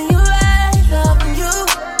 loving you right, loving you.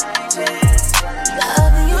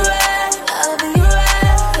 Loving you right, loving you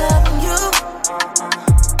right, loving you.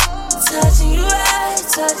 Touching you right,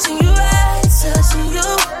 touching you right, touching you.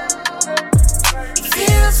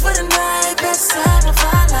 Feels for the night, best time of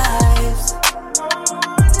our lives.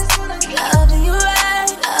 Loving you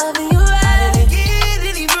right, loving you right. I didn't get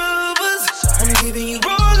any rubbers. I'm giving you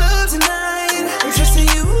roll up tonight. I'm trusting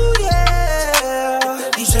you, yeah.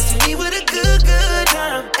 You trusting me with a good, good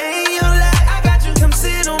time. Ain't your lie, I got you. Come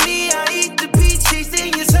sit on me. I eat the peach,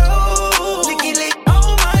 tasting your soul. Lick it, lick,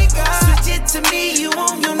 oh my God. Switch it to me. You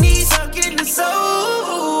on your knees, sucking the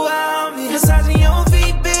soul. I'm massaging your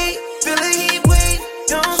feet, babe. Feel the heat wave.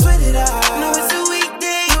 Don't sweat it out. Know it's a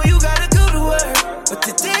weekday. Know you gotta go to work, but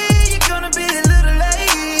today you're gonna be a little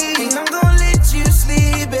late. And I'm gonna let you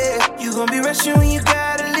sleep, babe. You gonna be rushing when you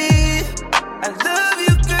gotta leave. I love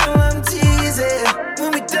you, girl, I'm teasing.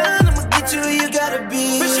 When we done, I'ma get you where you gotta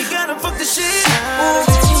be. But you gotta fuck the shit out.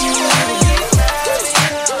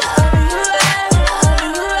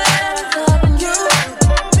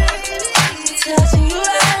 Touching you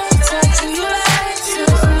right, touching you right,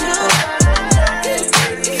 touching you.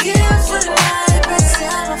 Feels for the night, best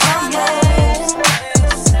time of our lives.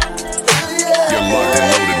 You're locked and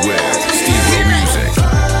loaded with Steve Rowe Music.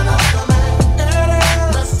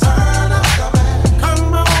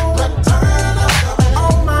 Come on,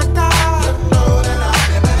 oh my God,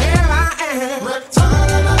 here I am.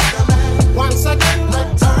 Once again,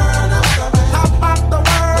 top of the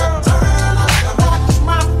world. Watch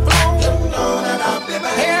my flow.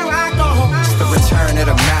 Here I go. It's the return of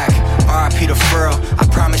the Mac, R.I.P. the Furl. I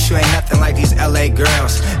promise you ain't nothing like these LA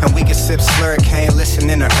girls. And we can sip slurricane,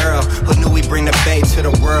 listening to Earl. Who knew we bring the bay to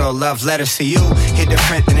the world? Love letters to you, hit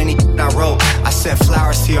different than any I wrote. I sent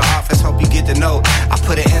flowers to your office, hope you get the note. I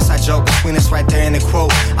put an inside joke between us right there in the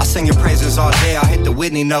quote. I'll sing your praises all day, I'll hit the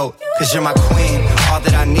Whitney note. 'Cause you're my queen, all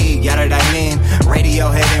that I need, yada that I mean.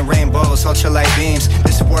 Radiohead and rainbows, ultralight beams.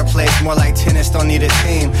 This sport plays more like tennis, don't need a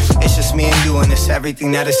team. It's just me and you and it's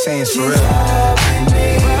everything that it seems, for real.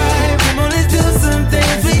 Come on, let's do some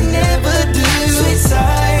things we never do. Switch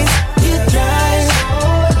sides, you drive.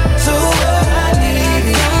 So what I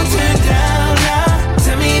need, don't turn down now.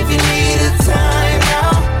 Tell me if you need a time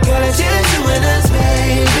now. Gotta change you and us,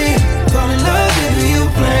 baby. Fall in love if you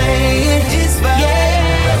play it. It's fine. Yeah.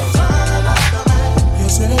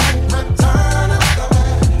 Yes, it is.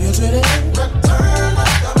 Yes, it is.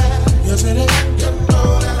 Yes, it is. Oh,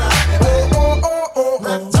 oh, oh, oh.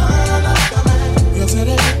 Yes, it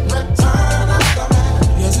is.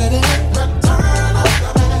 Yes, it is.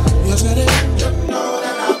 Yes, it is.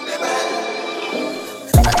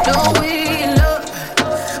 I know we in love,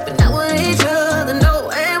 but not with each other, no,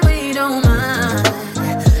 and we don't mind,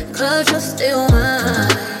 'cause you're still mine.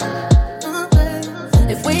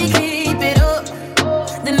 If we keep it up,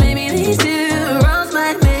 then maybe these two wrongs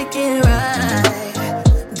might make it right.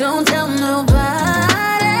 Don't tell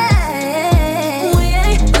nobody. We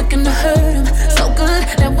ain't looking to hurt him, so good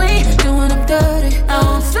that we doing him dirty. I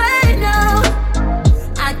won't say no,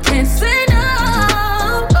 I can't say no.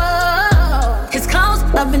 His calls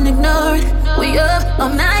I've been ignoring. We up all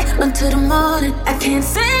night until the morning. I can't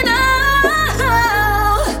say no.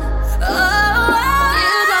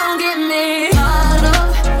 You gon' get me caught up,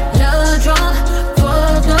 love drunk,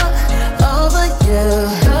 fucked up. Oh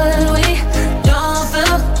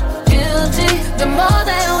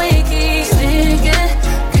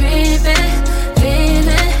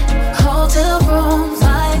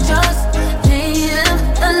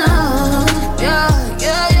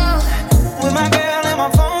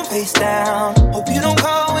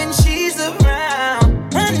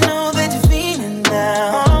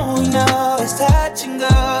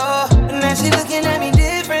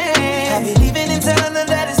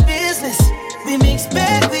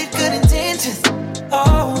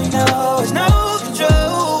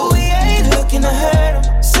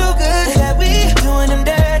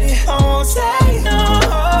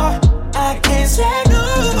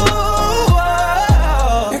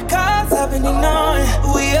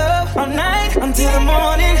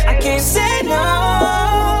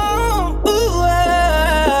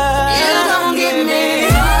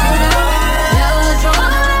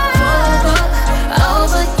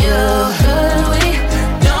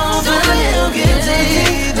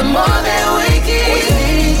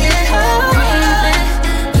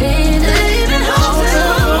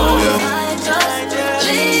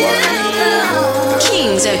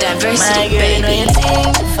Kings of diversity, my girl, baby. you know you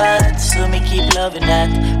think the fat, so me keep loving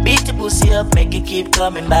that. Beat the pussy up, make it keep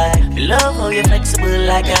coming back. Me love how you flexible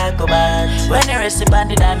like a cobalt. When you rest the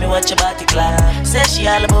bandit and me watch your body clap. Say she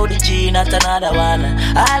all about the G, not another one.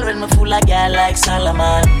 All when me fool a girl like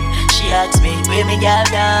Solomon. She asks me, where me girl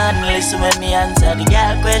gone? Listen when me answer the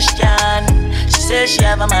girl question. She says she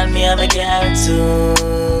have a man, me have a girl too.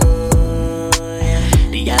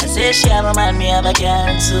 The girl says she have a man, me have a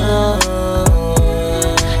girl too.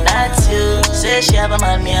 That's you. Say she have a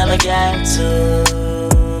man, me have a girl too.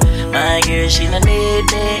 My girl, she no need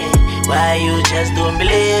me. Why you just don't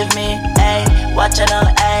believe me? Hey, watch her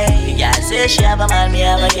now, hey. The girl say she have a man, me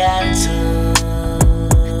have a girl too.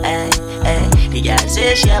 Hey, hey. The girl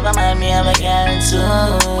say she have a man, me have a girl too.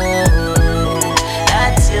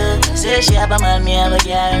 That's you. Say she have a man, me have a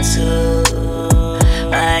girl too.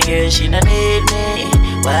 My girl, she no need me.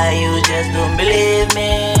 Why you just don't believe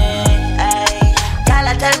me? Hey. Girl,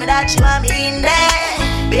 tell me that you want me in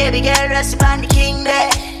there. Baby girl, rest upon the king there.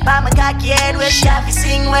 By my cocky head where she have to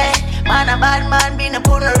sing where. Man a bad man, be no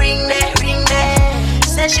put no ring there, ring there.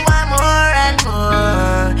 Say she want more and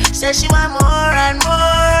more. Say she want more and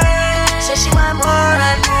more. Say she want more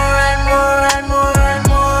and more and more and more and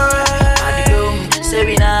more. And the doom, say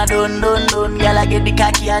we nah done. Girl I get the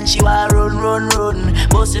cocky and she want run.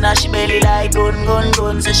 Bustin' her she belly like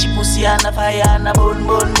gun. Say she pussy and a fire and a bun.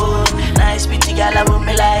 Nice pretty girl I want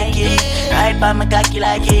me like it. Ride by my cocky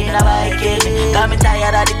like in a Viking. Got me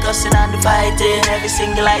tired of the cussing and the fighting. Every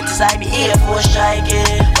single light inside the Air Force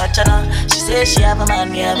striking. Watch her now, she say she have a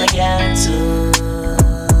man, me have a girl too.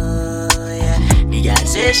 Yeah. The girl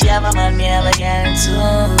say she have a man, me have a girl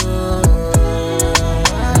too.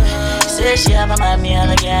 Say she have a man, me have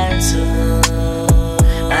a girl too.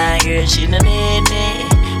 My girl, she no need me.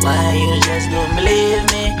 Why you just don't believe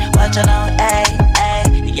me? Watch her now, hey, hey.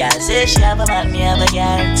 The girl say she have a man, me have a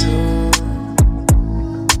girl too.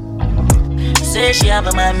 Say she have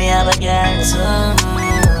a man, me have a girl too.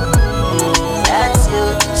 That's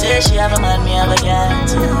you. Say she have a man, me have a girl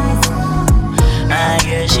too. My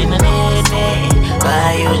girl, she no need me.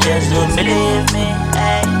 Why you just don't believe me?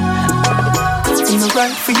 Hey. It's not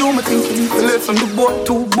right for you, I think you need to let from the boy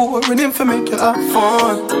too boring him for make you have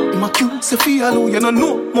fun. My cute Sophia, you don't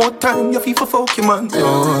know more time, you feel for fuck your man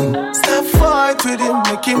done. Stop fight with him,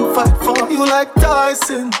 make him fight for you like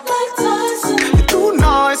Tyson. You're too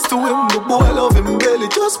nice to him, the boy love him belly,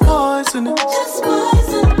 just poison him.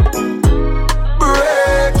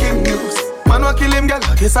 Breaking news, man wa kill him, girl,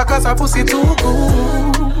 I guess I cause her pussy too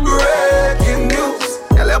good. Breaking news,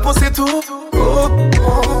 girl, your pussy too good.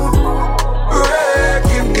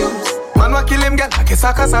 Breaking news, man wa kill him, girl, I guess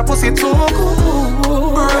I cause her pussy too good.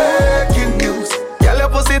 Breaking news, girl, your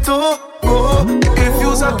pussy too good. If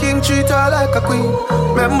you's a king, treat her like a queen.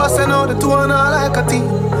 Remember, say now the two and her like a team.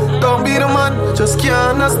 Don't be the man, just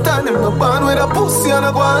can't understand him. No band with a pussy and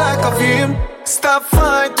a go like a film. Stop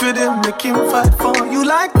fight with him, make him fight for you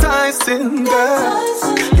like Tyson,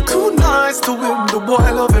 girl. You're too nice to him, the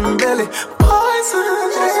boy love him belly. Poison,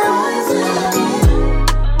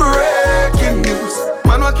 breaking news,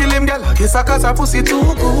 man wa kill him, girl, I guess I cause her pussy too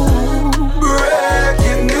good.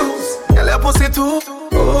 Breaking news, girl, your pussy too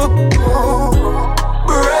good.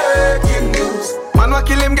 Breaking news, man wa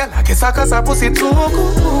kill him, girl, I guess I cause her pussy too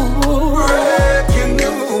good. Breaking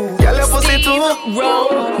news, girl, your pussy too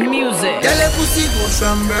Roll music. Girl, your pussy goes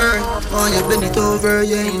from birth. On you bend it over,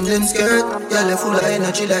 you in them skirt. Girl, you full of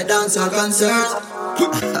energy like dance or concert.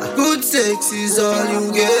 Good sex is all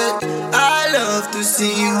you get. I love to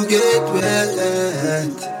see you get wet.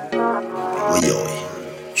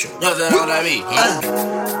 Nothing on that me.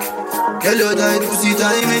 Girl, your tight pussy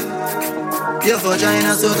tiny. Your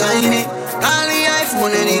vagina so tiny. Only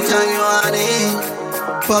iPhone anytime you want it.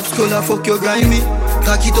 Pops color fuck your grimy.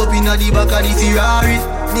 Cock it up in the back of the Ferrari.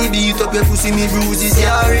 Me beat up your pussy, me bruises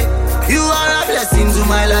yari. You are a blessing to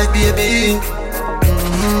my life, baby.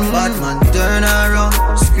 Batman turn her around,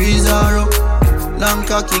 squeeze her up. Long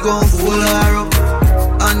cocky gon' fool her up.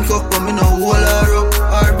 Handcuff but me no hold her up.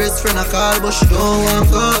 Our best friend a call but she don't want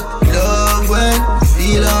cut. Love when you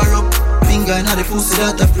feel her up. Finger inna the pussy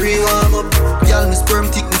that a pre-warm up. Y'all me sperm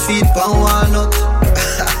tick me feet pan walnut.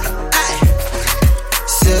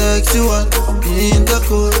 Sexual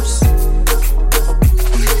intercourse.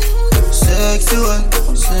 Sexual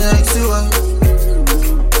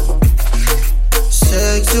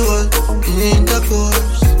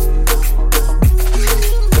intercourse.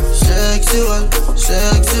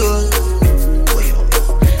 Sexual.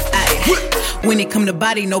 When it come to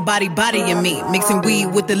body, nobody bodying me. Mixing weed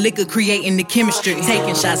with the liquor, creating the chemistry.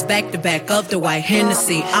 Taking shots back to back of the white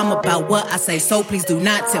Hennessy. I'm about what I say, so please do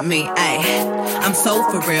not tempt me. Ay, I'm so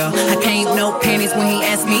for real. I can't no panties when he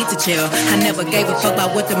asked me to chill. I never gave a fuck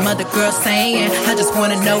about what the mother girl's saying. I just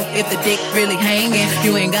wanna know if the dick really hanging.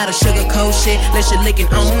 You ain't gotta sugarcoat shit, let your licking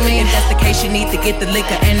on me. If that's the case, you need to get the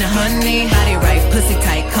liquor and the honey. Body right, pussy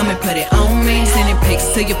tight, come and put it on me. Sending pics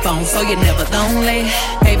to your phone so you're never lonely.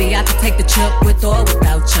 Baby, I could take the trip with or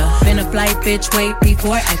without ya. Been a flight, bitch, wait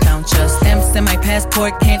before I found ya. Stamps in my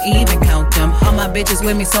passport, can't even count them. All my bitches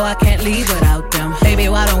with me, so I can't leave without them. Baby,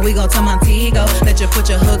 why don't we go to Montego? Let you put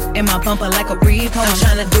your hook in my bumper like a repo. I'm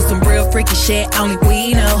tryna do some real freaky shit, only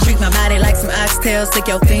we know. Treat my body like some oxtails, stick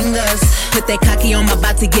your fingers. Put that cocky on my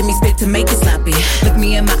body, give me spit to make it sloppy. Look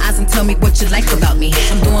me in my eyes and tell me what you like about me.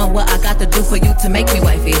 I'm doing what I got to do for you to make me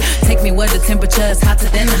wifey. Take me where the temperature is hotter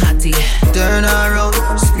than the hottie. Turn around,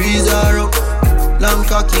 squeeze her up. Long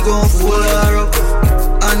cocky gon' fool her up.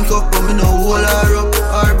 Handcuff but me no hold her up.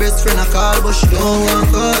 Our best friend a call but she don't want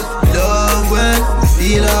call. Love when we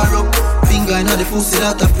feel her up. Finger inna the pussy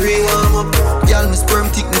that a pre-warm up. Y'all me sperm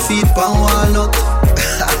tick me feet pan walnut.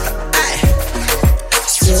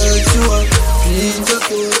 Sexual,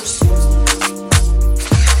 intercourse.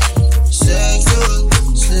 Sexual,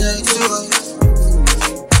 sexual.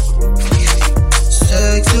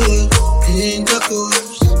 Sexual,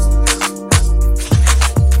 intercourse.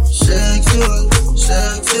 Sexual,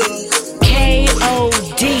 sexual.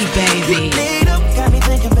 K.O.D. baby. Lead up, got me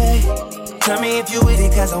thinking, babe. Tell me if you with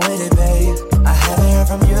it, cause I'm with it, babe. I haven't heard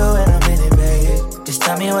from you and I'm in it, babe. Just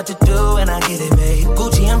tell me what to do and I get it, babe.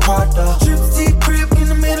 Gucci and Prada. Trip crib in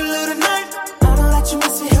the middle of the night. I don't let you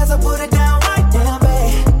miss me cause I put it down right down,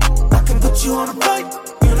 babe. I can put you on a flight.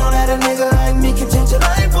 You know that a nigga like me can change your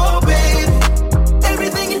life, oh, baby.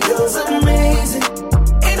 Everything you do is amazing.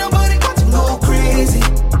 Ain't nobody got to go crazy.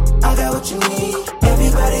 I got what you need.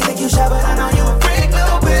 Everybody think you shy, but I know you a freak,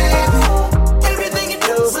 little baby. Everything you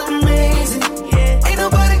do is amazing. Ain't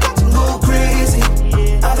nobody got to go crazy.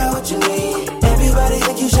 I got what you need. Everybody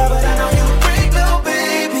think you shy, but I know you a freak, little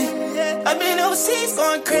baby. I've been overseas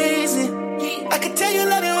going crazy. I could tell you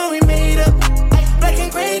love it when we made up. Black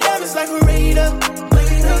and gray diamonds like we're raid up.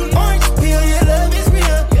 Orange peel, your love is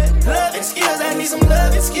real. Love and skills, I need some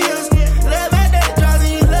love and skills. Love at that draws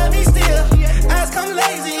and you love me still. Eyes come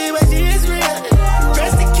lazy, but she is real.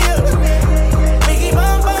 Dress to kill, make it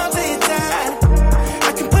bomb till you're tired.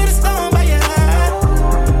 I can put a stone by your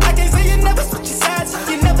eye. I can say you never switch your sides.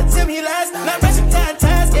 You never tell me lies. Not rushing ties,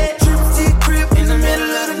 yeah. Trip to your crib in the middle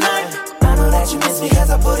of the night. I know that you miss me cause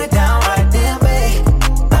I put it down right there, babe.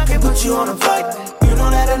 I can put you on a flight. You know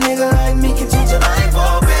that a nigga like me can change your life,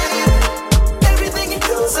 oh, babe. Everything you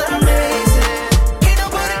do is amazing. Ain't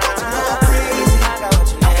nobody got to go crazy. I got what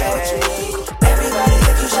you need. Everybody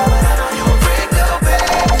think you shy, but I know you a freak, little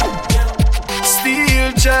babe. Still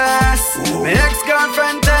just my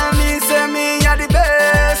ex-girlfriend tell me, say me are the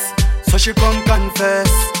best. So she come confess.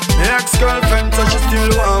 My ex-girlfriend so she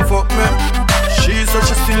still want fuck me. She said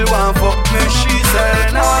she still want fuck me. She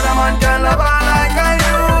said no other man can love her like I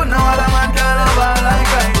do. No other man can love her like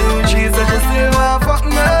I do. She said she still want fuck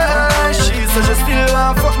me. She said she still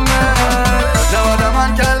want fuck me. No other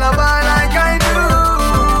man can love her like I do.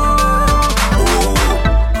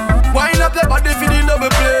 Wind up the body for the double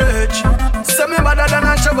pledge. Say me better than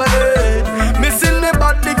a shower head. Missing me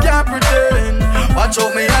body can't pretend. Watch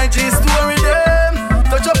out me IG story them.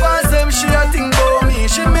 Touch up on them, she a think about me.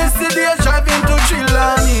 She miss the days driving to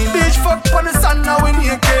Trelawney. Beach fuck on the sun now in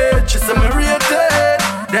naked. She say me rated.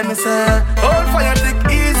 Then me say, hold fire thick,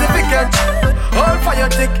 easy fi catch. Hold fire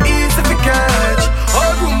thick, easy fi catch.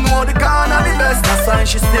 All room know the corner the best. That's why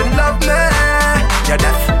she still love me. Yeah,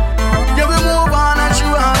 deaf. Yeah, we move on and she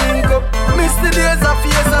want link up. Miss the days of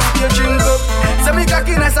face of spear drink up. Say me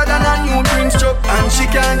cocky nicer than a new drink struck. And she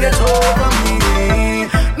can't get over me.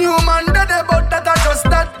 New man dead but that I just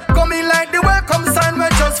that. Coming like the welcome sign we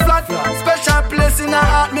just flat. Special place in her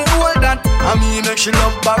heart, me hold that. I mean make she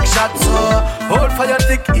love back shot. So hold fire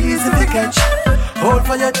thick, easy to catch. Hold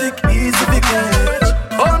fire thick, easy to catch.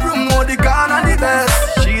 All room know the gun and the best.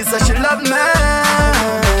 She said she love me.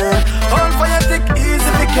 Hold fire thick,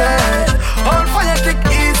 easy to catch. Hold fire thick,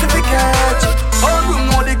 easy to catch. All room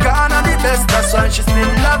know the gun and the best. That's why she still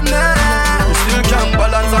love me. We still can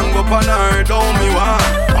balance and go on her down me one.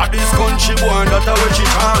 At this country born, that's how she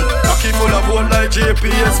can. Cocky full of boat like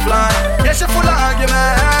GPS fly. Yeah, she full of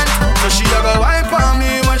argument. So she a go wipe on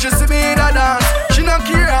me when she see me in a dance. She not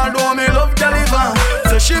care although me love Caliban.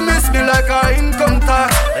 So she miss me like her income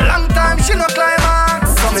tax. Long time she no climax.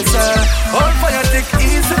 So me say, hold fire thick,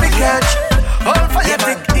 easy to catch. Hold fire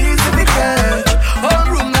thick, easy to catch.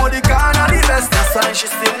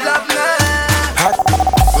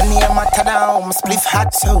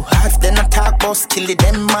 So hard, then I talk about skilly,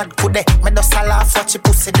 them mad, could they? Me just a laugh, watch your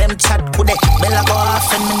pussy, them chat, could they? Bella go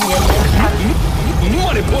off and me name them mad.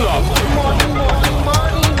 Money pull up.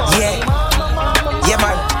 Yeah, yeah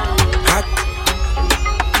man, hot.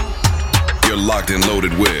 You're locked and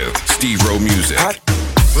loaded with Steve Rowe Music. Hot.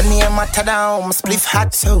 My name matter down, my spliff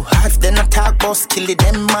hot. So hot, then I talk about skilly,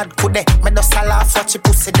 them mad, could they? Me just a laugh, watch your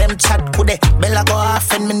pussy, them chat, could they? Bella go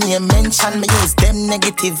off and me name mention. Me use them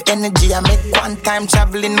negative energy. I make one time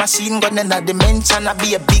traveling machine gun in a dimension. I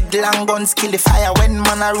be a big long gun, skilly fire. When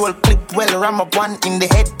man I roll clip, well ram up one in the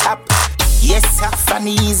head top. Yes, half an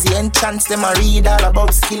easy entrance, them I read all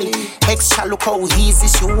about skilly. Extra look how easy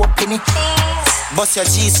she open it. Bust your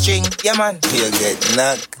G-string, yeah man, you get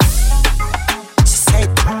knocked.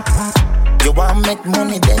 You want make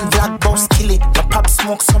money, then black boss kill it. My pop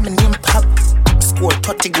smoke, so my name pop. Score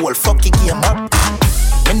 30 goal, fuck the game up.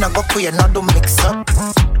 Me nah go queer, no do mix up.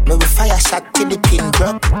 Me we fire shot till the pin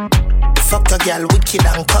drop. Fuck a girl, wicked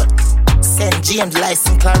and cut. St. James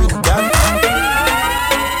license, Clarendon.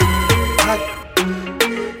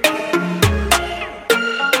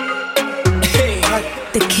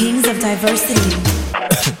 The kings of diversity.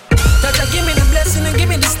 Tata, give me the blessing and give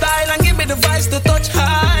me the style and give me the vice to touch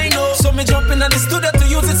high note. So me jump in at the studio to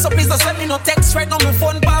use it, so please don't send me no text right now. My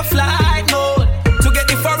phone bar flight mode. To get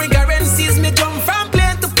the foreign currencies, me jump from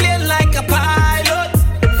plane to plane like a pilot.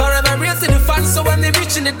 Forever real to the fans, so when they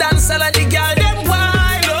reach in the dance, I like the girl them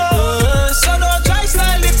wild. So don't try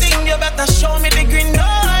style the thing, you better show me the green, no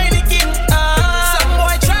I the king. Some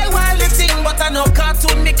boy try wild the thing, but I know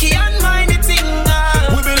cartoon Mickey and mine the thing.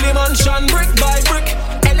 We build mansion brick by brick.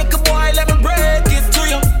 Let me break it to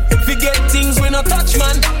you. Forget things we no touch,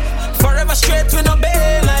 man. Forever straight, we no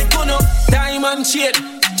bail like Uno. Diamond shade,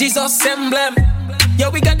 Jesus emblem. Yo,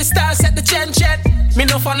 we got the stars at the chen. Me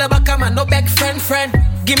no follow back, man, no back friend.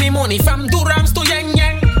 Give me money from Durams to Yang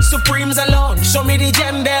Yang. Supremes alone, show me the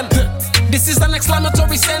gem them. This is an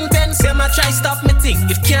exclamatory sentence. Them I try stop me thing,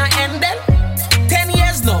 it can't end then. 10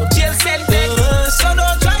 years no, jail sentence. So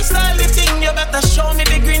don't try style the thing, you better show me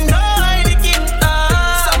the green, no I the king.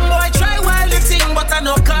 But I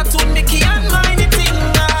know cartoon Mickey and mine the thing.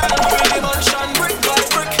 Really mansion brick by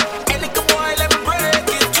brick. Any boy let me break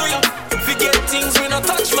it to you. Forget things we no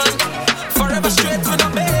touch, man. Forever straight with a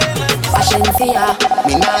bail. Fashion fear.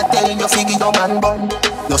 Me not tell you figure your man bun.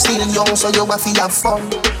 You still young so you have to have fun.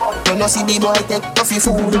 You no see the boy take off your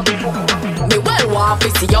food. Me well want to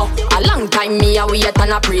see you. A long time me a wait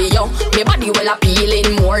and a pray you. Me body well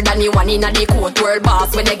appealing more than the one in a the court world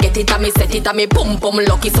boss. When they get it and me set it and me pum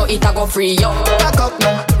lucky so it a go free you. Back up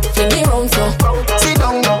now, fling me round so. Sit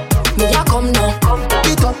down now, me a come now.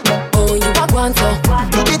 Get up now, oh you a want so.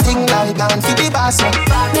 Do the thing like and for the boss now.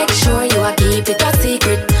 Make sure you a keep it a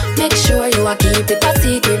secret. Make sure you a keep it a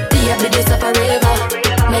secret. Baby this a forever.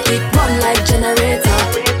 Make it run like generator.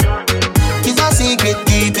 It's a secret,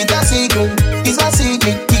 keep it a secret. It's a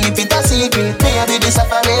secret, keep it a secret. Baby this a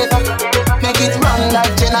forever. Make it run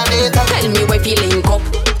like generator. Tell me where feeling up.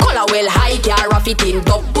 Color well high, car off it in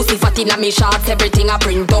top. Pussy fat in a me shots, everything I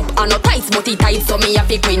print up. I no tights but it tight so me have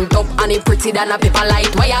to quint up. And it pretty than a paper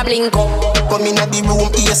light, why I blink up. Come in at the room,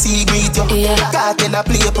 AC greet you. Cartel a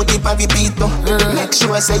play, put it on repeat you. Make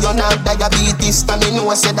sure say you're not diabetes. And me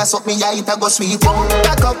know say that's what me height a go sweet you.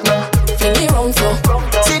 Back up now, fling me round so.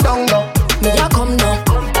 Sit down now, me a come now.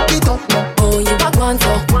 Get up now, oh you a want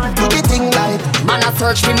so. Do the thing like man a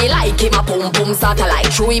search for me like him a pum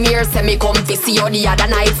satellite. Through him here say me come to see you the other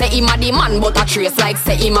night. Say him a the man but a trace like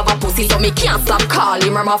say him have a pussy. So me can't stop call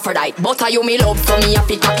him hermaphrodite. But you me love so me a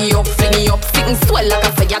fi cocky up, fling it up. Sitting swell like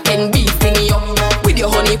I say you can beat sting it up. With your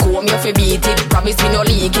honeycomb you fi beat it. Promise me no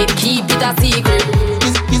leak it, keep it a secret.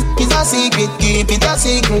 It's a secret, keep it a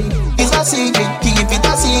secret. It's a secret, keep it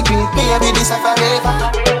a secret. Baby this a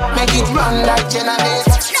forever. Make it run like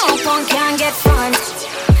generator. No fun can't get fun.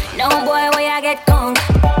 No boy where I get gone.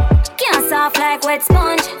 Can't soft like wet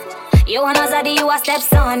sponge. You wanna zaddy, you a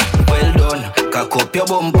stepson. Well done, cock up your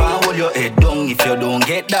bumper and hold your head down. If you don't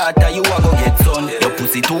get that, you a go get son. Your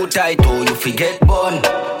pussy too tight, oh you forget bun.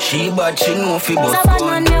 She bad, she know fi bust gun. So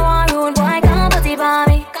bad man me want rude boy, can't put it for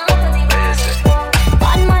me.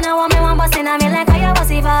 Bad man I want me one bust in a me like how you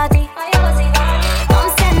bust it party. Come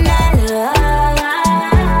send that love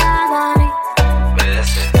on me.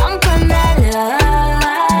 Come come that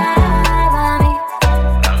love on me.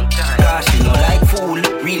 Cause she no like fool.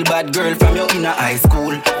 Real bad girl from your inner high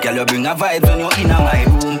school. Girl you bring a vibes when you're in my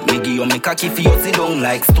room. Me give you me cocky for you sit down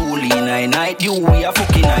like stool. In a night you we a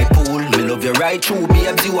fucking high pool. Me love you right through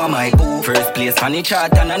babes you are my boo. First place on the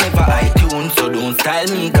chart and I never iTunes. So don't style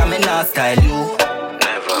me cause me not style you.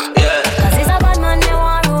 Never, yeah. Cause it's a bad man me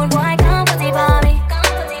want rude boy can't put it for me.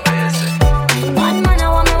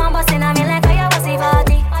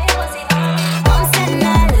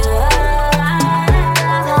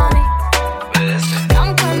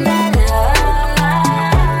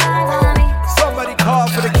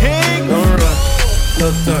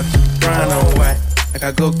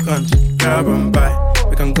 I go country, grab and buy.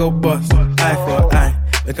 We can go bust, eye for eye.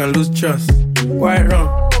 We can lose trust. White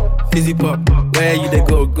rum, fizzy pop. Where you they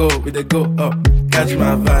go, we they go up. Catch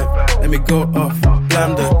my vibe, let me go off.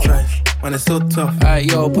 Blam the trash, man it's so tough. Alright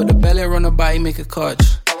yo, put the belly on the body, make a catch.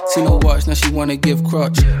 See no watch, now she wanna give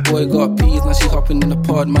crotch. Boy got peas, now she hopping in the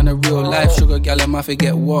pod. Man a real life sugar gal, I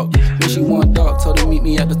forget walk. When she want dark, told her meet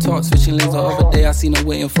me at the top. Switching lanes the other day, I seen her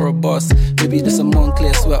waiting for a bus. Maybe this a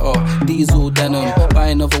Moncler sweater, diesel denim. Buy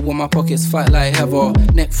another one, my pockets fat like heather.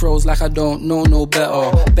 Neck froze like I don't know no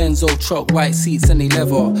better. Benzo truck, white seats and they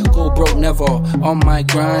leather. Go broke never, on my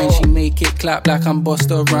grind. She make it clap like I'm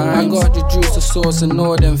Busta Rhymes. I got the juice, the sauce and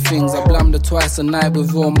all them things. I blammed her twice a night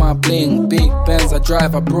with all my bling. Big Benz I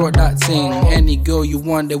drive, I brought that thing. Any girl you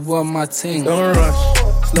want, they want my thing. Don't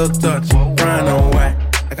rush, slow touch, brown and white.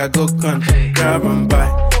 Like I go country, grab and buy.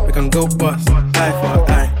 We can go bust, eye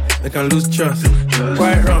for eye. We can lose trust.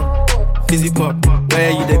 White rum, fizzy pop.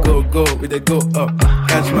 Where you they go, we they go up.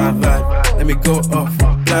 Catch my vibe, let me go off.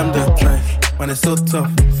 Blam the trash, man it's so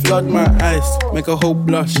tough. Flood my eyes, make a whole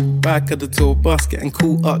blush. Back of the tour bus, getting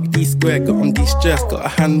cool up. D-square, got on de-stress. Got a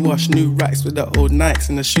hand wash, new racks with the old Nikes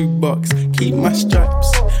in the shoebox. Keep my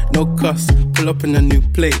stripes, no cuss. Pull up in a new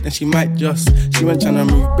plate, then she might just. She went tryna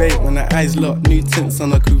move bait when her eyes locked. New tints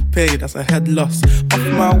on a coupe, that's a head loss. Off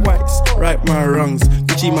my whites, right my wrongs.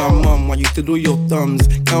 Gucci my mum, want you to do your thumbs.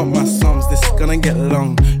 Count my sums, this is gonna get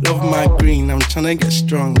long. Love my green, I'm tryna get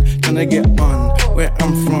strong. Tryna get on, where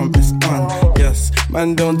I'm from, it's on. Yes,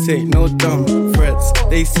 man don't take no dumb threats.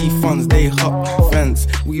 They see funds, they hop fence.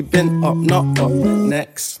 We been up, not up,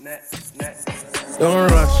 next.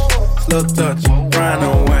 Don't rush, slow touch, brown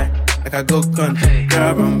and white. Like I go country,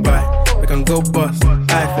 grab and buy. We can go bust,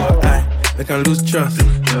 eye for eye. We can lose trust.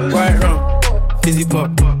 White rum, fizzy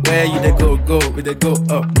pop. Where you they go, we they go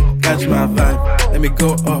up. Catch my vibe, let me go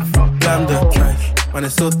off. Blam the trash, man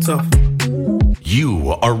it's so tough.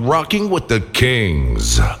 You are rocking with the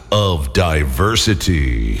kings of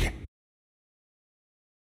diversity.